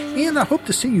one. And I hope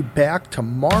to see you back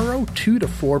tomorrow, 2 to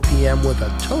 4 p.m. with a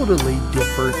totally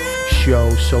different show.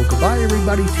 So goodbye,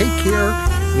 everybody. Take care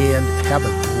and have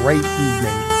a great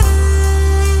evening.